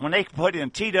 when they put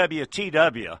in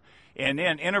TWTW and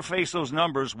then interface those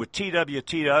numbers with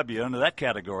TWTW under that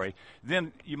category,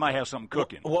 then you might have something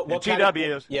cooking. What TW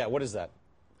is? Yeah, what is that?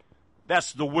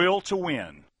 That's the will to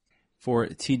win. For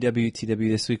TWTW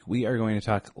this week, we are going to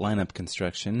talk lineup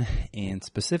construction and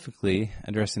specifically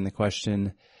addressing the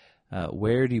question,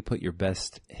 where do you put your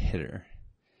best hitter?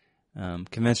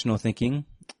 Conventional thinking,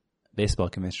 baseball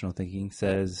conventional thinking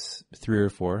says 3 or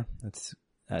 4. That's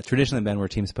traditionally been where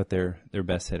teams put their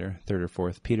best hitter, 3rd or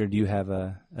 4th. Peter, do you have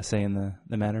a say in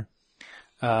the matter?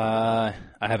 I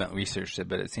haven't researched it,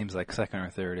 but it seems like 2nd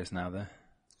or 3rd is now the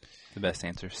best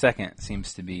answer. 2nd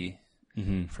seems to be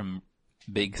from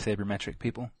big sabermetric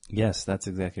people. Yes, that's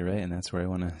exactly right, and that's where I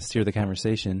want to steer the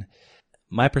conversation.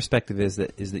 My perspective is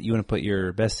that you want to put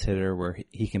your best hitter where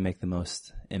he can make the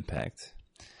most impact.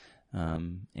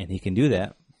 And he can do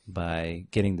that by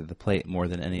getting to the plate more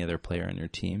than any other player on your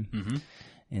team. Mm-hmm.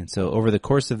 And so over the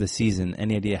course of the season,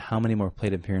 any idea how many more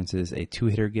plate appearances a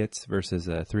 2-hitter gets versus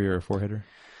a 3 or a 4-hitter?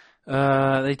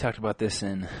 They talked about this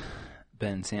in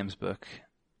Ben Sam's book.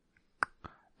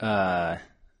 I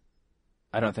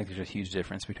don't think there's a huge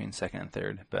difference between 2nd and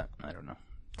 3rd, but I don't know,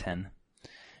 10.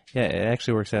 Yeah, it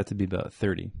actually works out to be about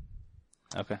 30.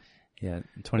 Okay. Yeah,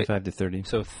 25 to 30.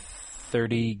 So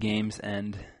 30 games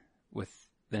end with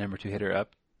the number 2 hitter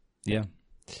up? Yeah.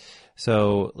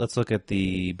 So let's look at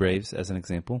the Braves as an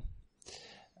example.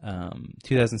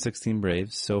 2016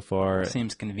 Braves so far.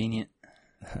 Seems convenient.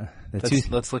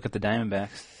 Let's look at the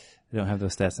Diamondbacks. I don't have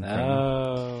those stats in front of me.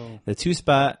 Oh. The 2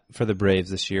 spot for the Braves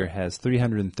this year has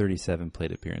 337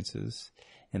 plate appearances,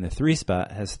 and the 3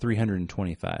 spot has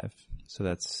 325. So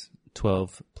that's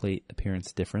 12 plate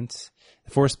appearance difference.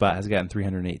 The 4 spot has gotten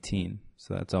 318,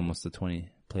 so that's almost a 20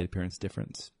 plate appearance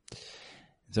difference.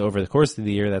 So over the course of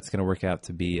the year, that's going to work out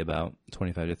to be about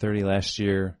 25 to 30. Last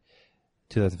year,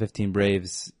 2015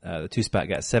 Braves, the 2 spot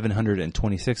got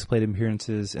 726 plate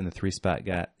appearances, and the 3 spot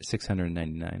got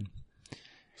 699.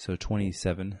 So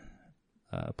 27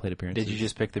 plate appearances. Did you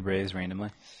just pick the Braves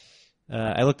randomly?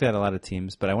 I looked at a lot of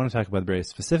teams, but I want to talk about the Braves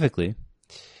specifically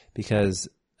because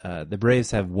the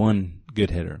Braves have one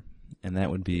good hitter, and that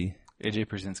would be AJ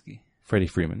Pierzynski. Freddie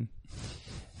Freeman.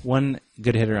 One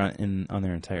good hitter on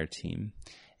their entire team.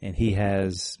 And he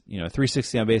has,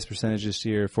 360 on base percentage this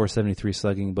year, 473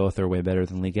 slugging. Both are way better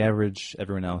than league average.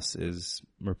 Everyone else is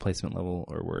replacement level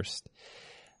or worse.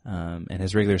 And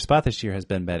his regular spot this year has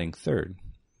been batting 3rd,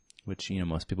 which,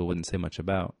 most people wouldn't say much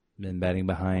about. Been batting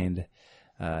behind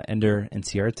Ender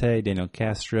Enciarte, Daniel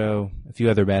Castro, a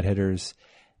few other bad hitters.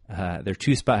 Their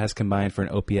 2 spot has combined for an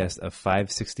OPS of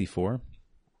 564,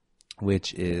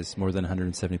 which is more than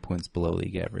 170 points below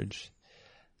league average.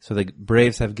 So the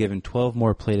Braves have given 12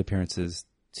 more plate appearances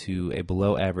to a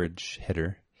below-average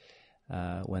hitter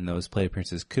when those plate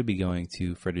appearances could be going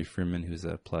to Freddie Freeman, who's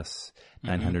a plus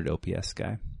 900 OPS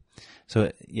guy.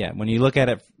 So, yeah, when you look at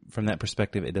it from that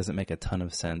perspective, it doesn't make a ton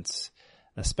of sense,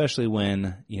 especially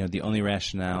when, the only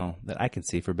rationale that I can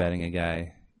see for batting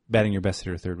your best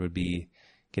hitter 3rd would be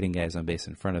getting guys on base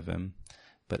in front of him.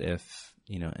 But if,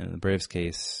 in the Braves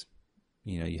case,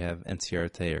 you have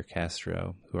Enciarte or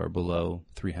Castro who are below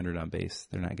 300 on base.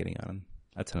 They're not getting on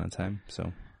a ton of time.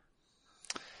 So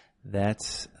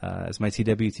that's is my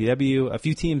TWTW. A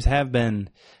few teams have been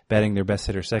batting their best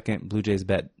hitter 2nd. Blue Jays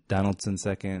bet Donaldson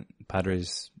 2nd.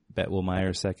 Padres bet Will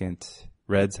Myers 2nd.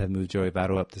 Reds have moved Joey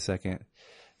Votto up to 2nd.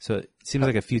 So it seems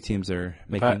like a few teams are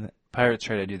making that. Pirates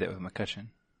try to do that with McCutchen.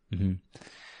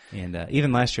 Mm-hmm. And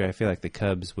even last year, I feel like the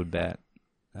Cubs would bat.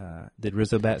 Did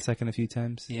Rizzo bat 2nd a few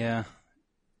times? Yeah.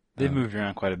 They've moved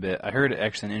around quite a bit. I heard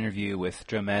actually an interview with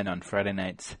Joe Madden on Friday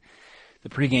nights, the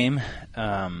pregame,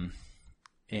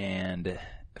 and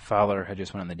Fowler had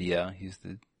just went on the DL. He's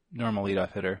the normal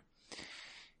leadoff hitter,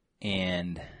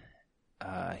 and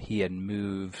he had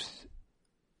moved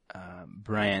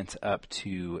Bryant up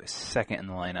to 2nd in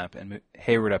the lineup and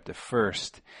Hayward up to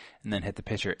 1st, and then hit the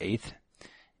pitcher 8th.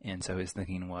 And so his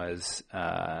thinking was,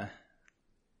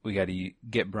 we got to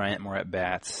get Bryant more at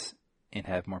bats and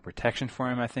have more protection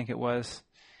for him, I think it was.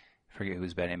 I forget who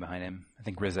was batting behind him. I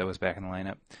think Rizzo was back in the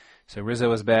lineup. So Rizzo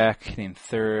was back, hitting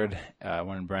 3rd,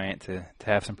 wanted Bryant to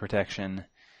have some protection.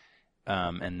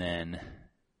 And then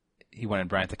he wanted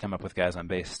Bryant to come up with guys on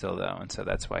base still, though, and so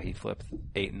that's why he flipped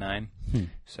 8 and 9.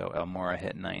 So Almora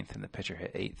hit 9th, and the pitcher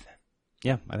hit 8th.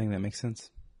 Yeah, I think that makes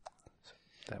sense. So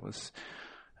that was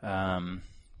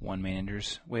one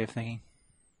manager's way of thinking.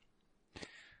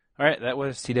 All right, that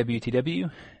was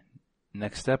TWTW.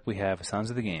 Next up, we have Sounds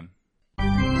of the Game.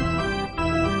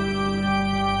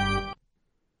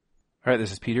 All right,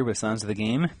 this is Peter with Sounds of the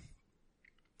Game.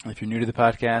 If you're new to the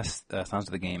podcast, Sounds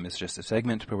of the Game is just a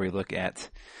segment where we look at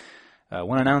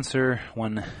one announcer,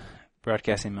 one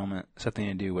broadcasting moment, something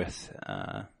to do with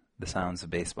the sounds of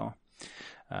baseball.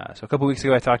 So a couple weeks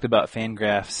ago, I talked about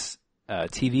Fangraph's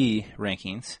TV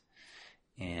rankings,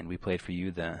 and we played for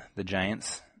you the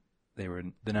Giants. They were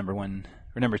the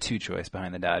number 2 choice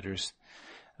behind the Dodgers.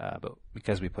 But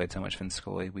because we played so much Vin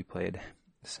Scully, we played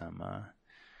some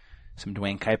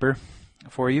Dwayne Kuiper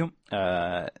for you.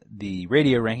 The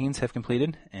radio rankings have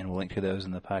completed, and we'll link to those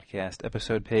in the podcast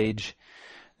episode page.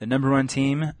 The number 1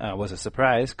 team was a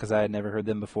surprise because I had never heard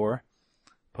them before.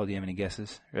 Paul, do you have any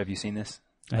guesses? Or have you seen this?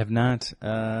 I have not.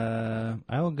 I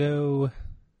will go.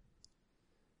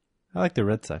 I like the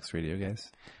Red Sox radio guys.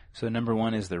 So number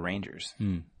 1 is the Rangers.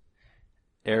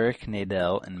 Eric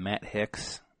Nadel and Matt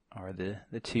Hicks are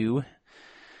the 2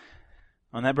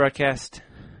 on that broadcast.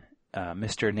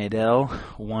 Mr. Nadel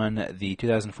won the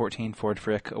 2014 Ford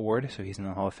Frick Award, so he's in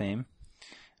the Hall of Fame.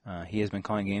 He has been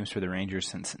calling games for the Rangers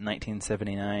since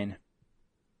 1979,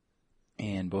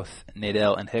 and both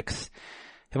Nadel and Hicks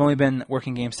have only been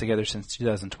working games together since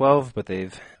 2012, but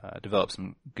they've developed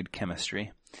some good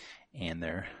chemistry, and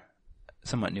they're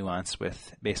somewhat nuanced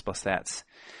with baseball stats,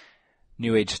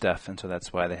 new age stuff, and so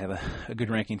that's why they have a good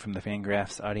ranking from the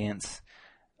Fangraphs audience.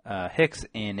 Hicks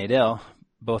and Nadel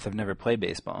both have never played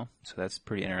baseball, so that's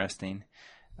pretty interesting.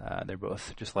 They're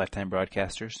both just lifetime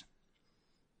broadcasters.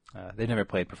 They've never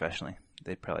played professionally.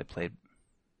 They probably played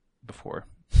before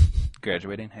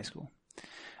graduating high school.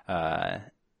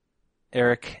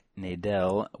 Eric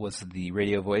Nadel was the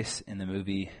radio voice in the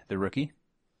movie The Rookie.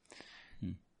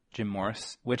 Jim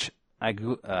Morris, which I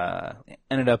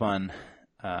ended up on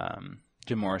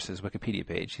Jim Morris's Wikipedia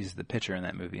page. He's the pitcher in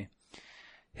that movie.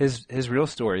 His real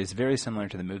story is very similar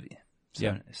to the movie.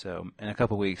 So in a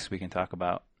couple weeks we can talk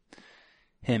about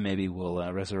him. Maybe we'll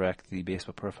resurrect the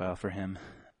baseball profile for him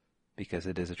because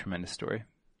it is a tremendous story.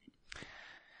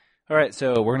 All right,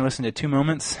 so we're going to listen to 2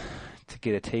 moments to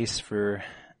get a taste for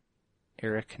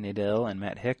Eric Nadel and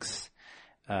Matt Hicks,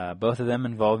 both of them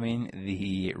involving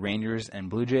the Rangers and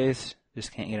Blue Jays.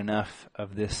 Just can't get enough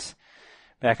of this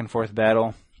back and forth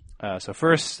battle. So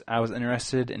first, I was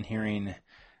interested in hearing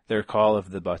their call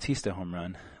of the Bautista home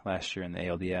run last year in the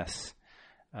ALDS,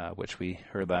 which we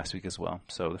heard last week as well.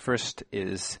 So the first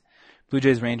is Blue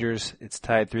Jays Rangers. It's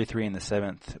tied 3-3 in the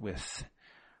 7th with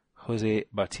Jose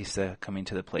Bautista coming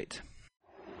to the plate.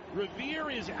 Revere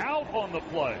is out on the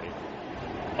play.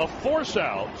 A force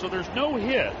out, so there's no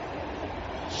hit.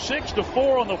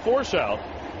 6-4 on the force out,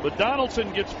 but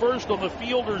Donaldson gets first on the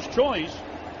fielder's choice,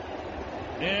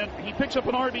 and he picks up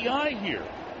an RBI here.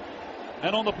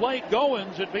 And on the plate,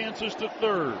 Goins advances to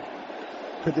third.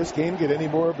 Could this game get any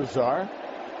more bizarre?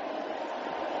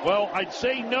 Well, I'd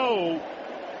say no,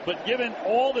 but given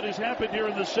all that has happened here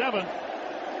in the 7th,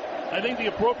 I think the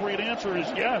appropriate answer is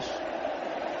yes.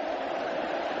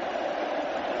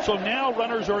 So now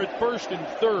runners are at first and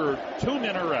third. 2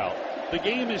 men are out. The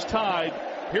game is tied.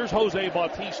 Here's Jose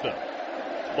Bautista.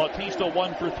 Bautista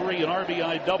 1 for 3, an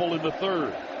RBI double in the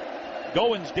 3rd.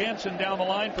 Goins dancing down the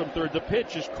line from third. The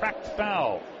pitch is cracked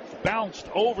foul. Bounced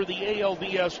over the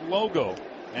ALDS logo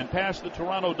and past the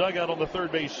Toronto dugout on the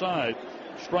third base side.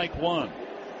 Strike 1.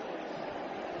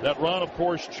 That run, of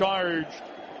course, charged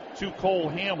to Cole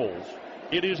Hamels.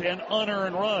 It is an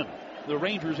unearned run. The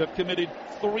Rangers have committed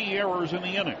 3 errors in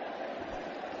the inning.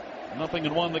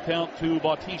 0-1 the count to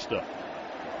Bautista.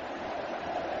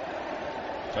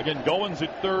 So again, Goins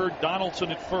at third,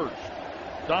 Donaldson at first.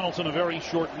 Donaldson a very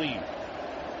short lead.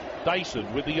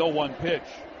 Dyson with the 0-1 pitch,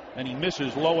 and he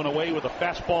misses low and away with a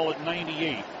fastball at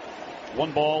 98.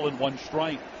 1 ball and 1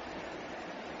 strike.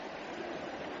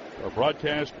 Our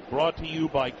broadcast brought to you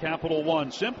by Capital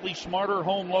One. Simply smarter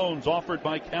home loans offered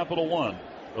by Capital One,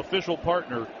 official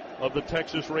partner of the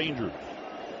Texas Rangers.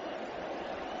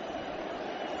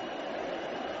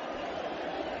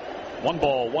 One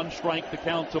ball, 1 strike to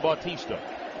count to Bautista.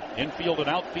 Infield and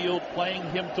outfield playing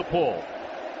him to pull.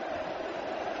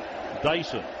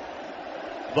 Dyson,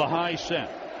 the high set.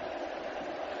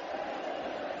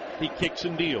 He kicks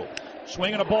and deals.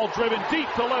 Swinging a ball driven deep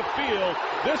to left field.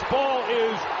 This ball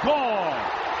is gone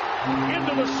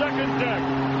into the second deck.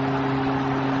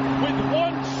 With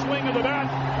 1 swing of the bat,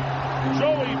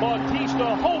 Joey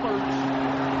Bautista homers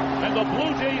And the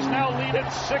Blue Jays now lead it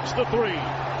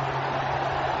 6-3.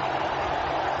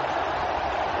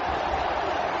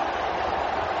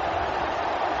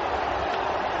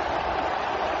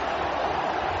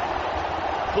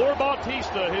 For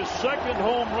Bautista, his second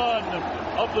home run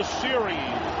of the series,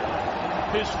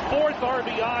 his fourth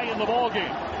RBI in the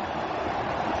ballgame.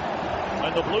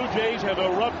 And the Blue Jays have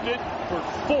erupted for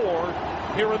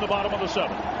 4 here in the bottom of the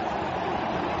 7th.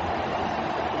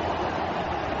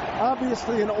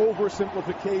 Obviously an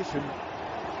oversimplification.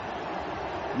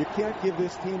 You can't give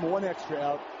this team 1 extra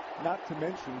out, not to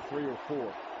mention 3 or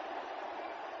 4.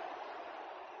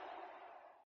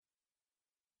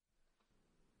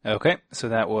 Okay, so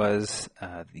that was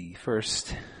the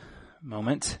first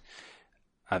moment.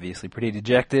 Obviously pretty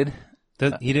dejected.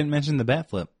 He didn't mention the bat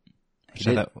flip. He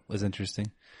So did. that was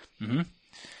interesting. Mm-hmm.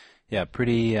 Yeah,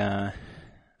 pretty.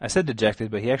 I said dejected,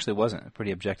 but he actually wasn't. A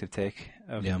pretty objective take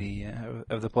of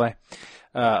the play.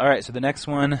 All right, so the next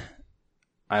one,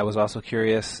 I was also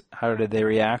curious. How did they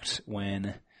react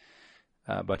when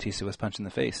Bautista was punched in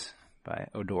the face by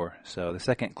Odor? So the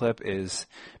second clip is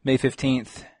May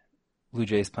 15th. Blue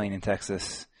Jays playing in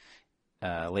Texas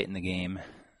late in the game.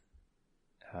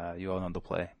 You all know the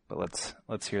play, but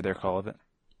let's hear their call of it.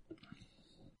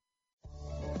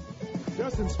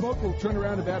 Justin Smoke will turn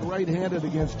around to bat right-handed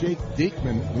against Jake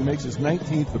Diekman, who makes his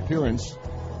 19th appearance.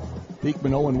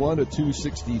 Diekman 0-1, a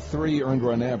 .263 earned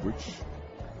run average.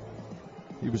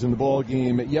 He was in the ball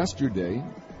game yesterday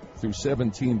through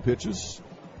 17 pitches.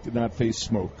 Did not face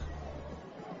Smoke.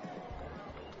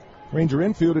 Ranger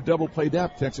infield at double play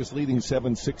depth. Texas leading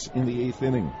 7-6 in the 8th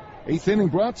inning. 8th inning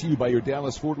brought to you by your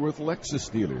Dallas-Fort Worth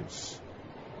Lexus dealers.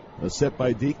 A set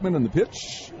by Diekman on the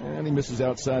pitch, and he misses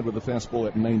outside with a fastball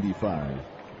at 95.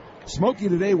 Smokey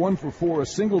today 1 for 4, a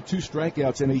single, 2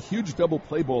 strikeouts, and a huge double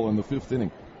play ball in the 5th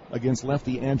inning against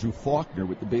lefty Andrew Faulkner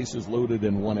with the bases loaded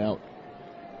and 1 out.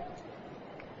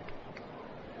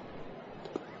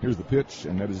 Here's the pitch,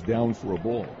 and that is down for a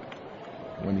ball.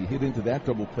 When he hit into that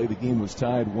double play, the game was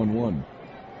tied 1-1.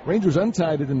 Rangers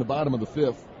untied it in the bottom of the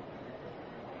 5th.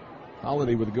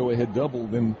 Holiday with a go-ahead double,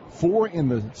 then 4 in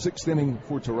the 6th inning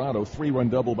for Toronto. 3-run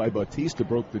double by Bautista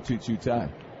broke the 2-2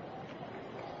 tie.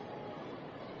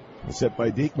 A set by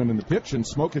Diekman in the pitch, and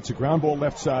Smoke hits a ground ball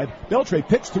left side. Beltre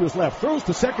picks to his left, throws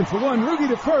to second for 1, Rugi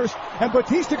to first, and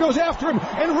Bautista goes after him,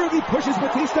 and Rugi pushes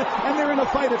Bautista, and they're in a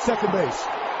fight at second base.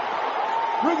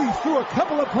 Rugi threw a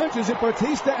couple of punches at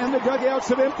Bautista, and the dugouts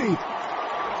have emptied.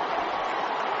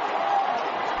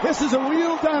 This is a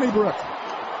real Donnybrook.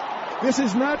 This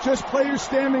is not just players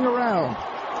standing around.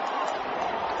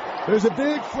 There's a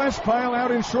big flesh pile out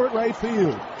in short right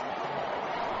field.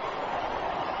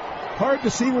 Hard to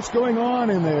see what's going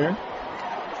on in there,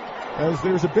 as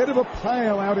there's a bit of a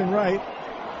pile out in right.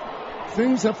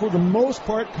 Things have, for the most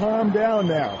part, calmed down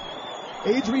now.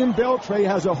 Adrian Beltre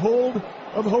has a hold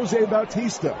of Jose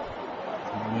Bautista.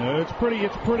 Yeah, it's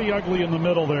pretty ugly in the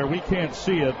middle there. We can't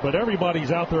see it, but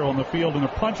everybody's out there on the field, and the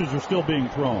punches are still being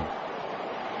thrown.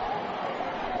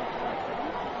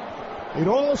 It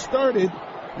all started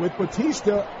with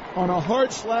Bautista on a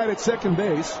hard slide at second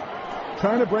base,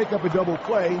 trying to break up a double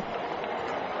play.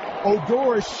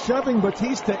 Odor shoving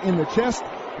Bautista in the chest,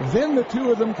 then the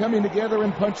two of them coming together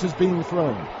and punches being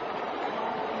thrown.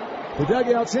 The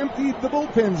dugout's emptied, the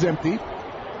bullpen's emptied.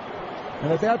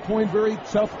 And at that point, very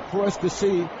tough for us to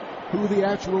see who the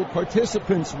actual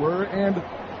participants were and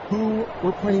who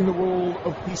were playing the role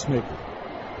of peacemaker.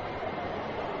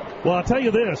 Well, I'll tell you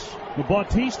this.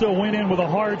 Bautista went in with a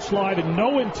hard slide and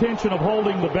no intention of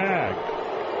holding the bag.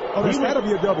 Oh, there's got to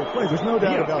be a double play. There's no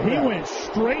doubt about that. He went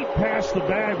straight past the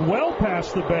bag, well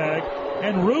past the bag,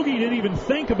 and Rugi didn't even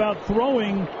think about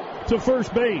throwing to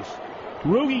first base.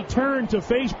 Rugi turned to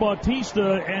face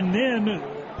Bautista, and then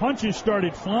punches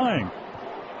started flying.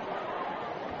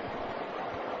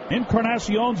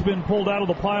 Encarnacion's been pulled out of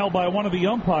the pile by one of the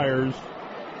umpires,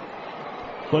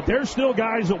 but there's still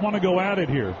guys that want to go at it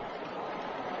here.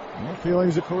 Well,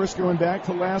 feelings, of course, going back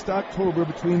to last October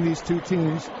between these two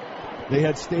teams. They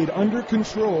had stayed under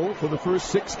control for the first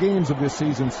 6 games of this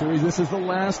season series. This is the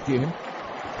last game.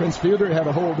 Prince Fielder had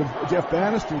a hold of Jeff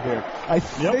Bannister there. I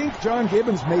think John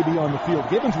Gibbons may be on the field.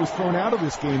 Gibbons was thrown out of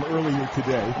this game earlier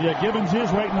today. Yeah, Gibbons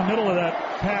is right in the middle of that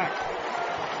pack.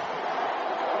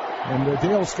 And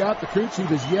Dale Scott, the crew chief,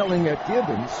 is yelling at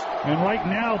Gibbons. And right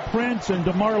now, Prince and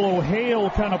DeMarlo Hale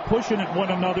kind of pushing at one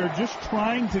another, just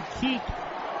trying to keep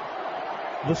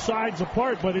the sides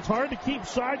apart. But it's hard to keep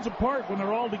sides apart when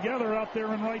they're all together out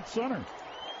there in right center.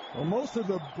 Well, most of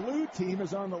the blue team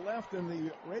is on the left, and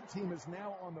the red team is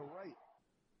now on the right.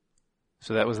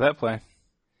 So that was that play.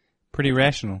 Pretty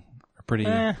rational, or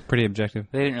pretty objective.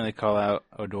 They didn't really call out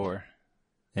Odor.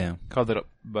 Yeah. Called it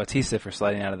Bautista for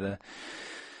sliding out of the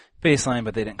baseline,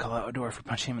 but they didn't call out Odor for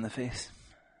punching him in the face.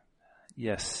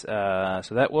 Yes, so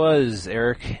that was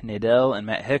Eric, Nadel, and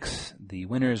Matt Hicks, the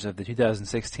winners of the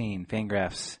 2016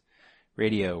 Fangraphs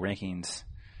Radio Rankings.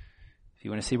 If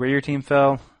you want to see where your team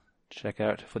fell, check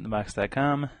out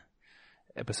footinthebox.com,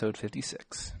 episode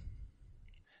 56.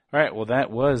 All right, well, that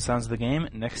was Sounds of the Game.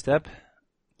 Next up,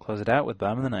 close it out with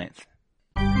Bottom of the Ninth.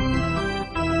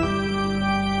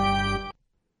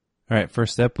 All right,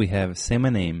 first up, we have Say My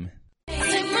Name.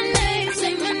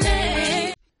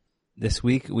 This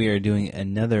week, we are doing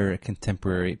another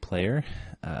contemporary player.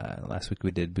 Last week,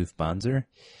 we did Booth Bonser.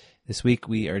 This week,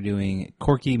 we are doing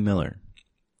Corky Miller.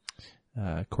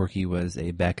 Corky was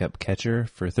a backup catcher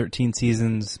for 13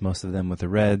 seasons, most of them with the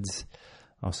Reds.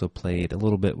 Also played a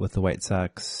little bit with the White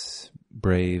Sox,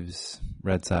 Braves,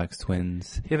 Red Sox,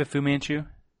 Twins. Do you have a Fu Manchu?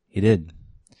 He did.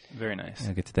 Very nice.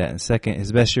 I'll get to that in a second.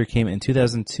 His best year came in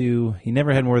 2002. He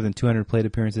never had more than 200 plate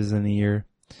appearances in a year.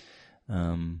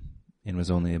 And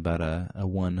was only about a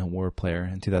one WAR player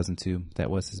in 2002. That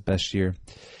was his best year.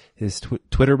 His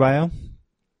Twitter bio,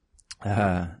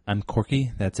 I'm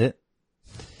Corky, that's it.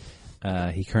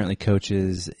 He currently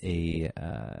coaches a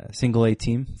single A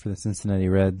team for the Cincinnati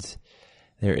Reds.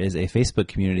 There is a Facebook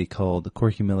community called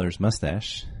Corky Miller's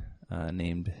Mustache,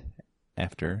 named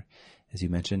after, as you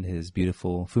mentioned, his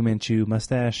beautiful Fu Manchu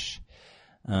mustache.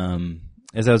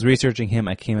 As I was researching him,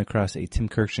 I came across a Tim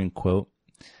Kurkjian quote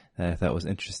that I thought was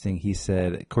interesting. He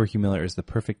said, Corky Miller is the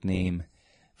perfect name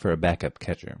for a backup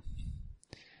catcher.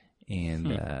 And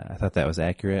I thought that was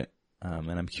accurate. And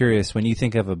I'm curious, when you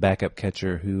think of a backup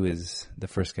catcher, who is the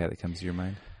first guy that comes to your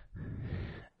mind?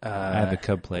 I have a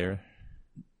Cub player.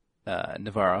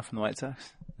 Navarro from the White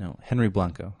Sox? No, Henry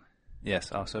Blanco.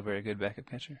 Yes, also a very good backup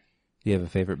catcher. Do you have a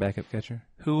favorite backup catcher?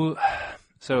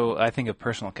 So I think of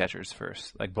personal catchers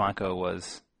first. Like Blanco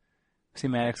was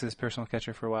Maddox's personal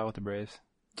catcher for a while with the Braves.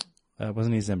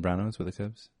 Wasn't he Zambrano's with the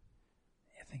Cubs?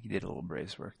 I think he did a little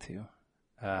Braves work too.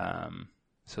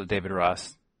 So David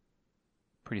Ross,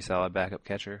 pretty solid backup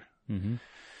catcher. Mm-hmm.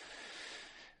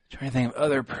 Trying to think of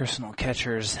other personal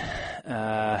catchers.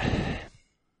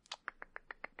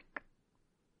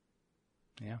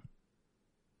 Yeah.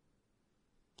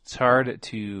 It's hard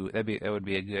to, that would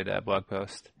be a good blog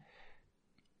post.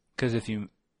 Because to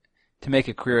make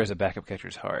a career as a backup catcher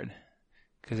is hard.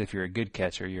 Because if you're a good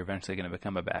catcher, you're eventually going to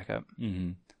become a backup.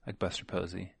 Mm-hmm. Like Buster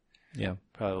Posey. Yeah.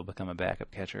 Probably will become a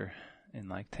backup catcher in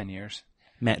like 10 years.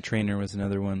 Matt Trainer was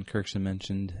another one Kirkson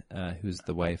mentioned, who's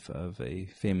the wife of a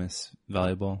famous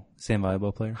volleyball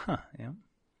player. Huh,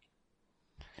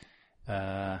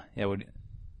 yeah.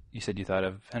 You said you thought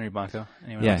of Henry Blanco?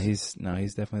 Anyone else? He's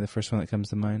definitely the first one that comes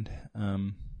to mind.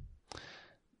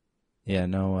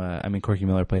 Corky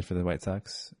Miller played for the White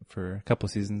Sox for a couple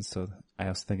seasons, so I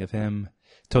also think of him.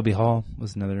 Toby Hall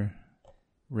was another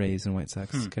Rays and White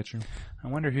Sox catcher. I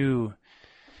wonder who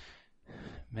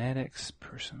Maddox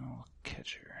personal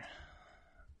catcher.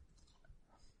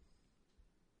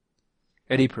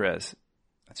 Eddie Perez.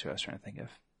 That's who I was trying to think of.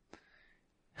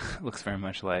 Looks very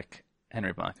much like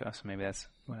Henry Blanco, so maybe that's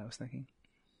what I was thinking.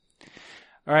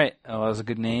 All right. Oh, that was a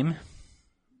good name.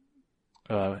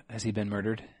 Has he been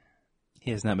murdered?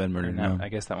 He has not been murdered, no. I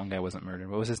guess that one guy wasn't murdered.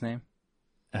 What was his name?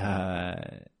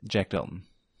 Jack Dalton.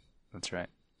 That's right.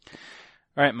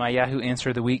 All right, my Yahoo answer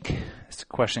of the week. This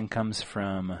question comes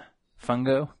from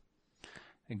Fungo,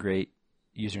 a great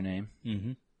username.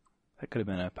 Mm-hmm. That could have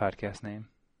been a podcast name.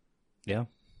 Yeah.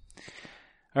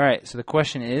 All right, so the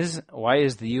question is, why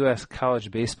is the U.S. College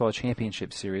Baseball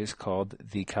Championship Series called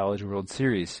the College World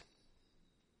Series?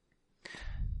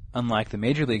 Unlike the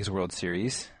Major League's World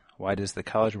Series, why does the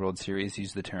College World Series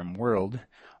use the term world?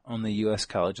 Only U.S.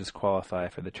 colleges qualify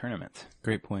for the tournament.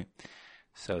 Great point.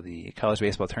 So the college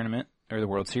baseball tournament, or the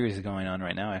World Series, is going on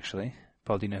right now, actually.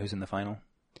 Paul, do you know who's in the final?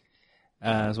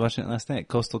 I was watching it last night.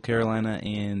 Coastal Carolina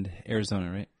and Arizona,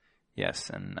 right? Yes,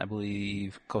 and I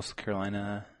believe Coastal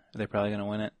Carolina, they're probably going to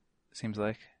win it, seems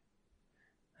like.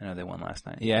 I know they won last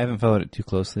night. Yeah, I haven't followed it too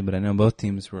closely, but I know both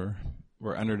teams were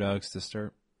underdogs to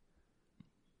start.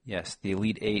 Yes, the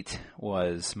Elite Eight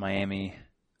was Miami,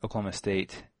 Oklahoma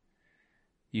State,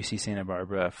 UC Santa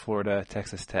Barbara, Florida,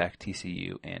 Texas Tech,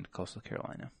 TCU, and Coastal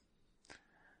Carolina.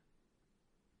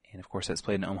 And, of course, that's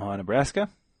played in Omaha, Nebraska.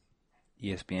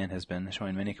 ESPN has been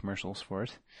showing many commercials for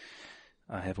it.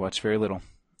 I have watched very little.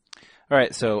 All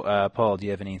right, so, Paul, do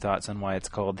you have any thoughts on why it's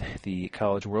called the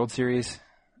College World Series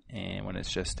and when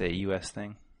it's just a U.S.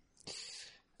 thing?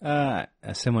 A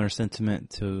similar sentiment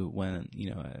to when,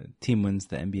 a team wins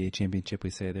the NBA championship, we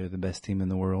say they're the best team in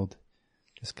the world.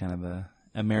 Just kind of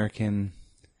American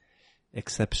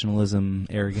exceptionalism,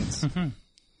 arrogance. All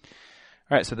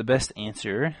right, so the best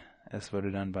answer, as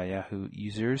voted on by Yahoo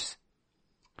users,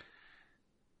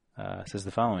 says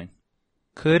the following.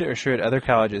 Could or should other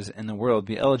colleges in the world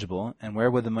be eligible, and where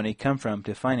would the money come from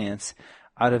to finance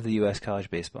out of the U.S. college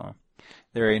baseball?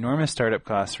 There are enormous startup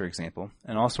costs, for example,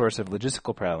 and all sorts of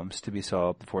logistical problems to be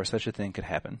solved before such a thing could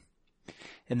happen.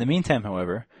 In the meantime,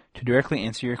 however, to directly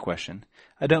answer your question,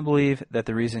 I don't believe that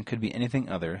the reason could be anything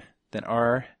other than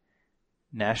our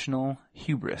national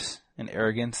hubris and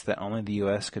arrogance that only the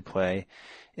U.S. could play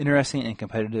interesting and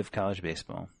competitive college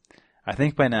baseball. I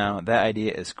think by now that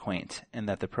idea is quaint and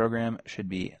that the program should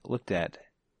be looked at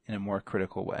in a more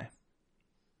critical way.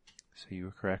 So you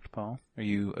were correct, Paul? Or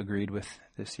you agreed with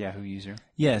this Yahoo user?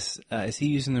 Yes. Is he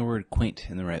using the word quaint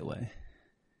in the right way?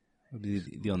 That would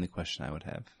be the only question I would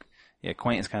have. Yeah,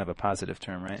 quaint is kind of a positive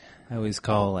term, right? I always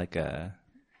call like a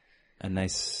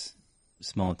nice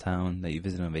small town that you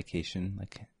visit on vacation,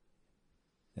 like,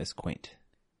 as quaint.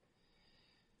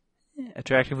 Yeah,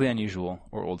 attractively unusual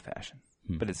or old-fashioned.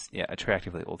 But it's,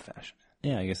 attractively old-fashioned.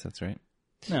 Yeah, I guess that's right.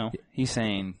 No, he's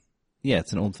saying... Yeah,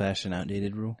 it's an old-fashioned,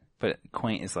 outdated rule. But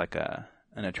quaint is like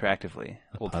an attractively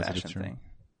old-fashioned term. thing.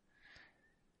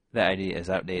 That idea is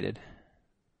outdated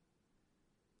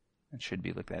and should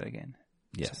be looked at again.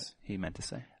 Yes. So he meant to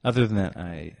say. Other than that,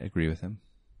 I agree with him.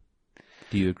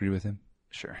 Do you agree with him?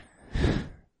 Sure.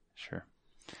 Sure.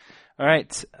 All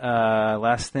right.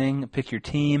 Last thing, pick your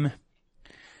team.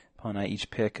 Paul and I each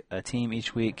pick a team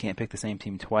each week. Can't pick the same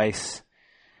team twice.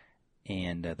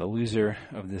 And the loser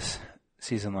of this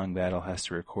season-long battle has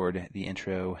to record the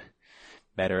intro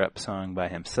Batter Up song by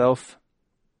himself.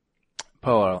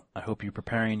 Paul, I hope you're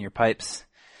preparing your pipes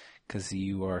because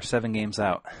you are 7 games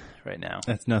out right now.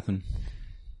 That's nothing.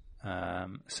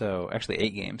 So actually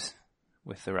 8 games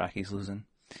with the Rockies losing.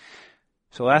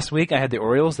 So last week I had the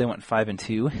Orioles. They went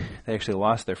 5-2. They actually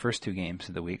lost their first 2 games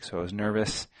of the week, so I was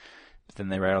nervous. But then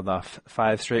they rattled off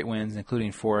 5 straight wins,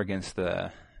 including 4 against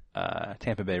the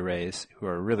Tampa Bay Rays, who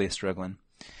are really struggling.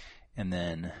 And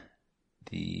then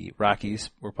the Rockies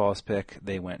were Paul's pick.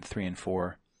 They went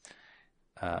 3-4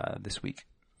 this week.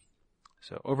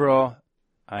 So overall,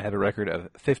 I have a record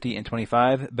of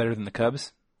 50-25, better than the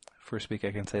Cubs. First week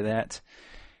I can say that.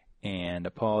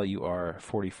 And Paul, you are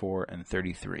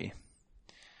 44-33.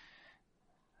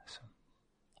 So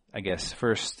I guess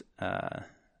first,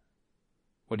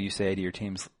 what do you say to your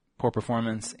team's poor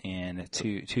performance? And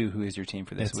two, who is your team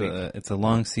for this week? It's a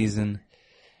long season,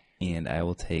 and I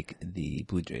will take the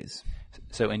Blue Jays.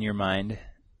 So in your mind,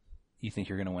 you think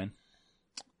you're going to win?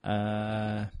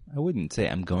 I wouldn't say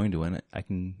I'm going to win it. I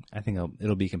think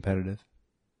it'll be competitive.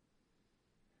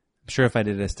 I'm sure if I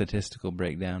did a statistical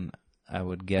breakdown, I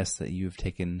would guess that you've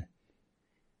taken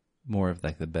more of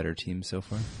like the better team so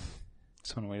far.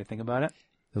 That's one way to think about it.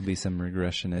 There'll be some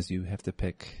regression as you have to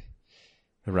pick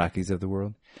the Rockies of the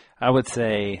world. I would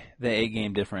say the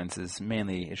 8-game difference is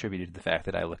mainly attributed to the fact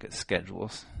that I look at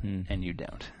schedules and you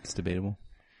don't. It's debatable.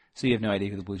 So you have no idea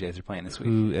who the Blue Jays are playing this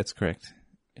week. That's correct.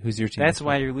 Who's your team? That's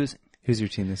why you're losing. Who's your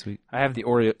team this week? I have the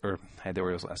I had the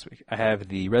Orioles last week. I have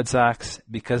the Red Sox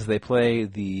because they play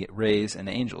the Rays and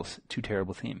the Angels, 2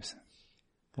 terrible teams.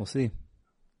 We'll see.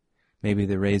 Maybe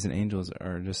the Rays and Angels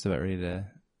are just about ready to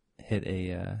hit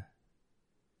a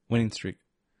winning streak.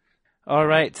 All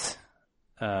right.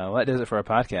 Well, that does it for our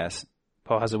podcast.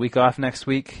 Paul has a week off next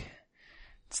week.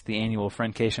 It's the annual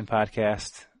Friendcation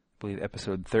podcast, I believe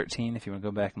episode 13, if you want to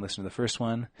go back and listen to the first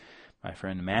one. My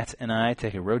friend Matt and I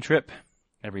take a road trip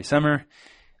every summer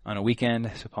on a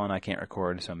weekend, so Paul and I can't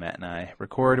record, so Matt and I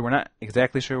record. We're not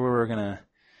exactly sure where we're going to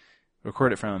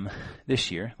record it from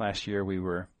this year. Last year we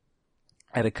were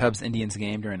at a Cubs-Indians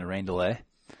game during a rain delay.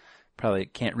 Probably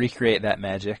can't recreate that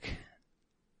magic,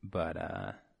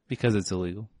 but because it's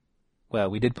illegal.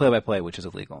 Well, we did play-by-play, which is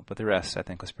illegal, but the rest I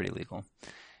think was pretty legal.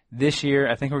 This year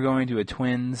I think we're going to a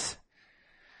Twins.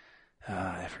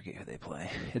 I forget who they play.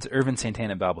 It's Irvin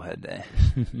Santana bobblehead day.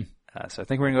 So I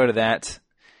think we're going to go to that.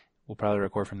 We'll probably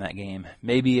record from that game.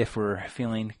 Maybe if we're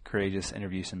feeling courageous,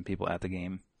 interview some people at the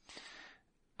game.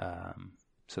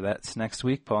 So that's next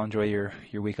week. Paul, enjoy your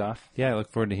week off. Yeah, I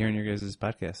look forward to hearing your guys'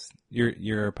 podcast.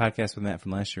 Your podcast with Matt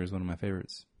from last year is one of my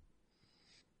favorites.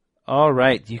 All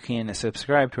right. You can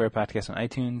subscribe to our podcast on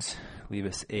iTunes. Leave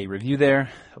us a review there.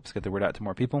 Helps get the word out to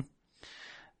more people.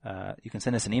 You can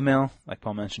send us an email, like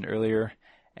Paul mentioned earlier,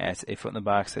 at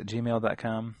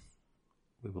afootinthebox@gmail.com.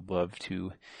 We would love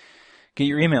to get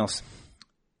your emails.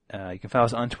 You can follow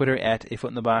us on Twitter at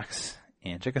afootinthebox,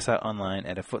 and check us out online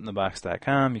at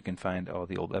afootinthebox.com. You can find all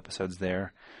the old episodes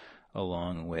there,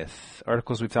 along with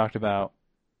articles we've talked about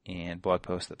and blog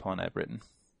posts that Paul and I have written.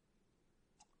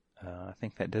 I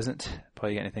think that does it. Paul,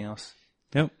 you got anything else?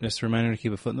 Nope. Just a reminder to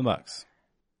keep a foot in the box.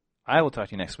 I will talk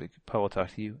to you next week. Paul will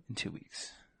talk to you in 2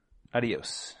 weeks.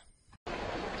 Adios.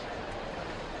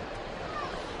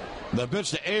 The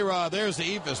pitch to A-Rod. There's the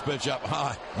Eephus pitch up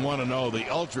high. 1-0, the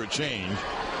ultra change,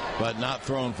 but not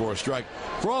thrown for a strike.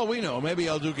 For all we know, maybe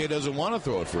El Duque doesn't want to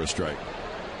throw it for a strike.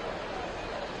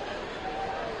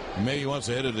 Maybe he wants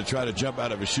the hitter to try to jump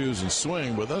out of his shoes and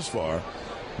swing, but thus far,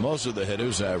 most of the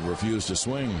hitters have refused to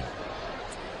swing.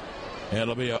 And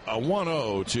it'll be a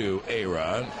 1-0 to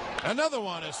A-Rod. Another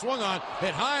one is swung on,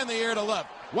 hit high in the air to left.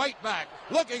 White back,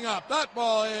 looking up. That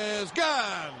ball is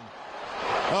gone.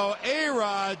 Oh,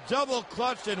 A-Rod double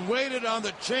clutched and waited on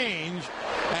the change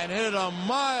and hit it a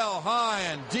mile high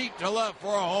and deep to left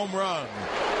for a home run.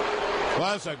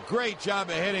 Well, that's a great job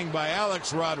of hitting by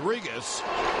Alex Rodriguez.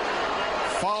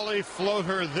 Folly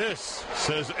floater this,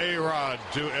 says A-Rod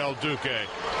to El Duque.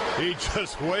 He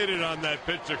just waited on that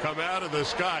pitch to come out of the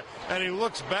sky, and he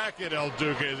looks back at El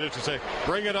Duque as if to say,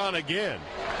 bring it on again.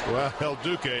 Well, El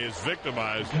Duque is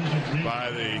victimized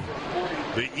by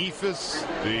the Eephus,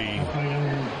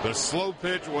 the slow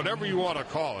pitch, whatever you want to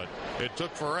call it. It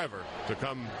took forever to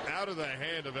come out of the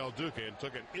hand of El Duque and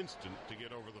took an instant to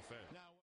get over the fence.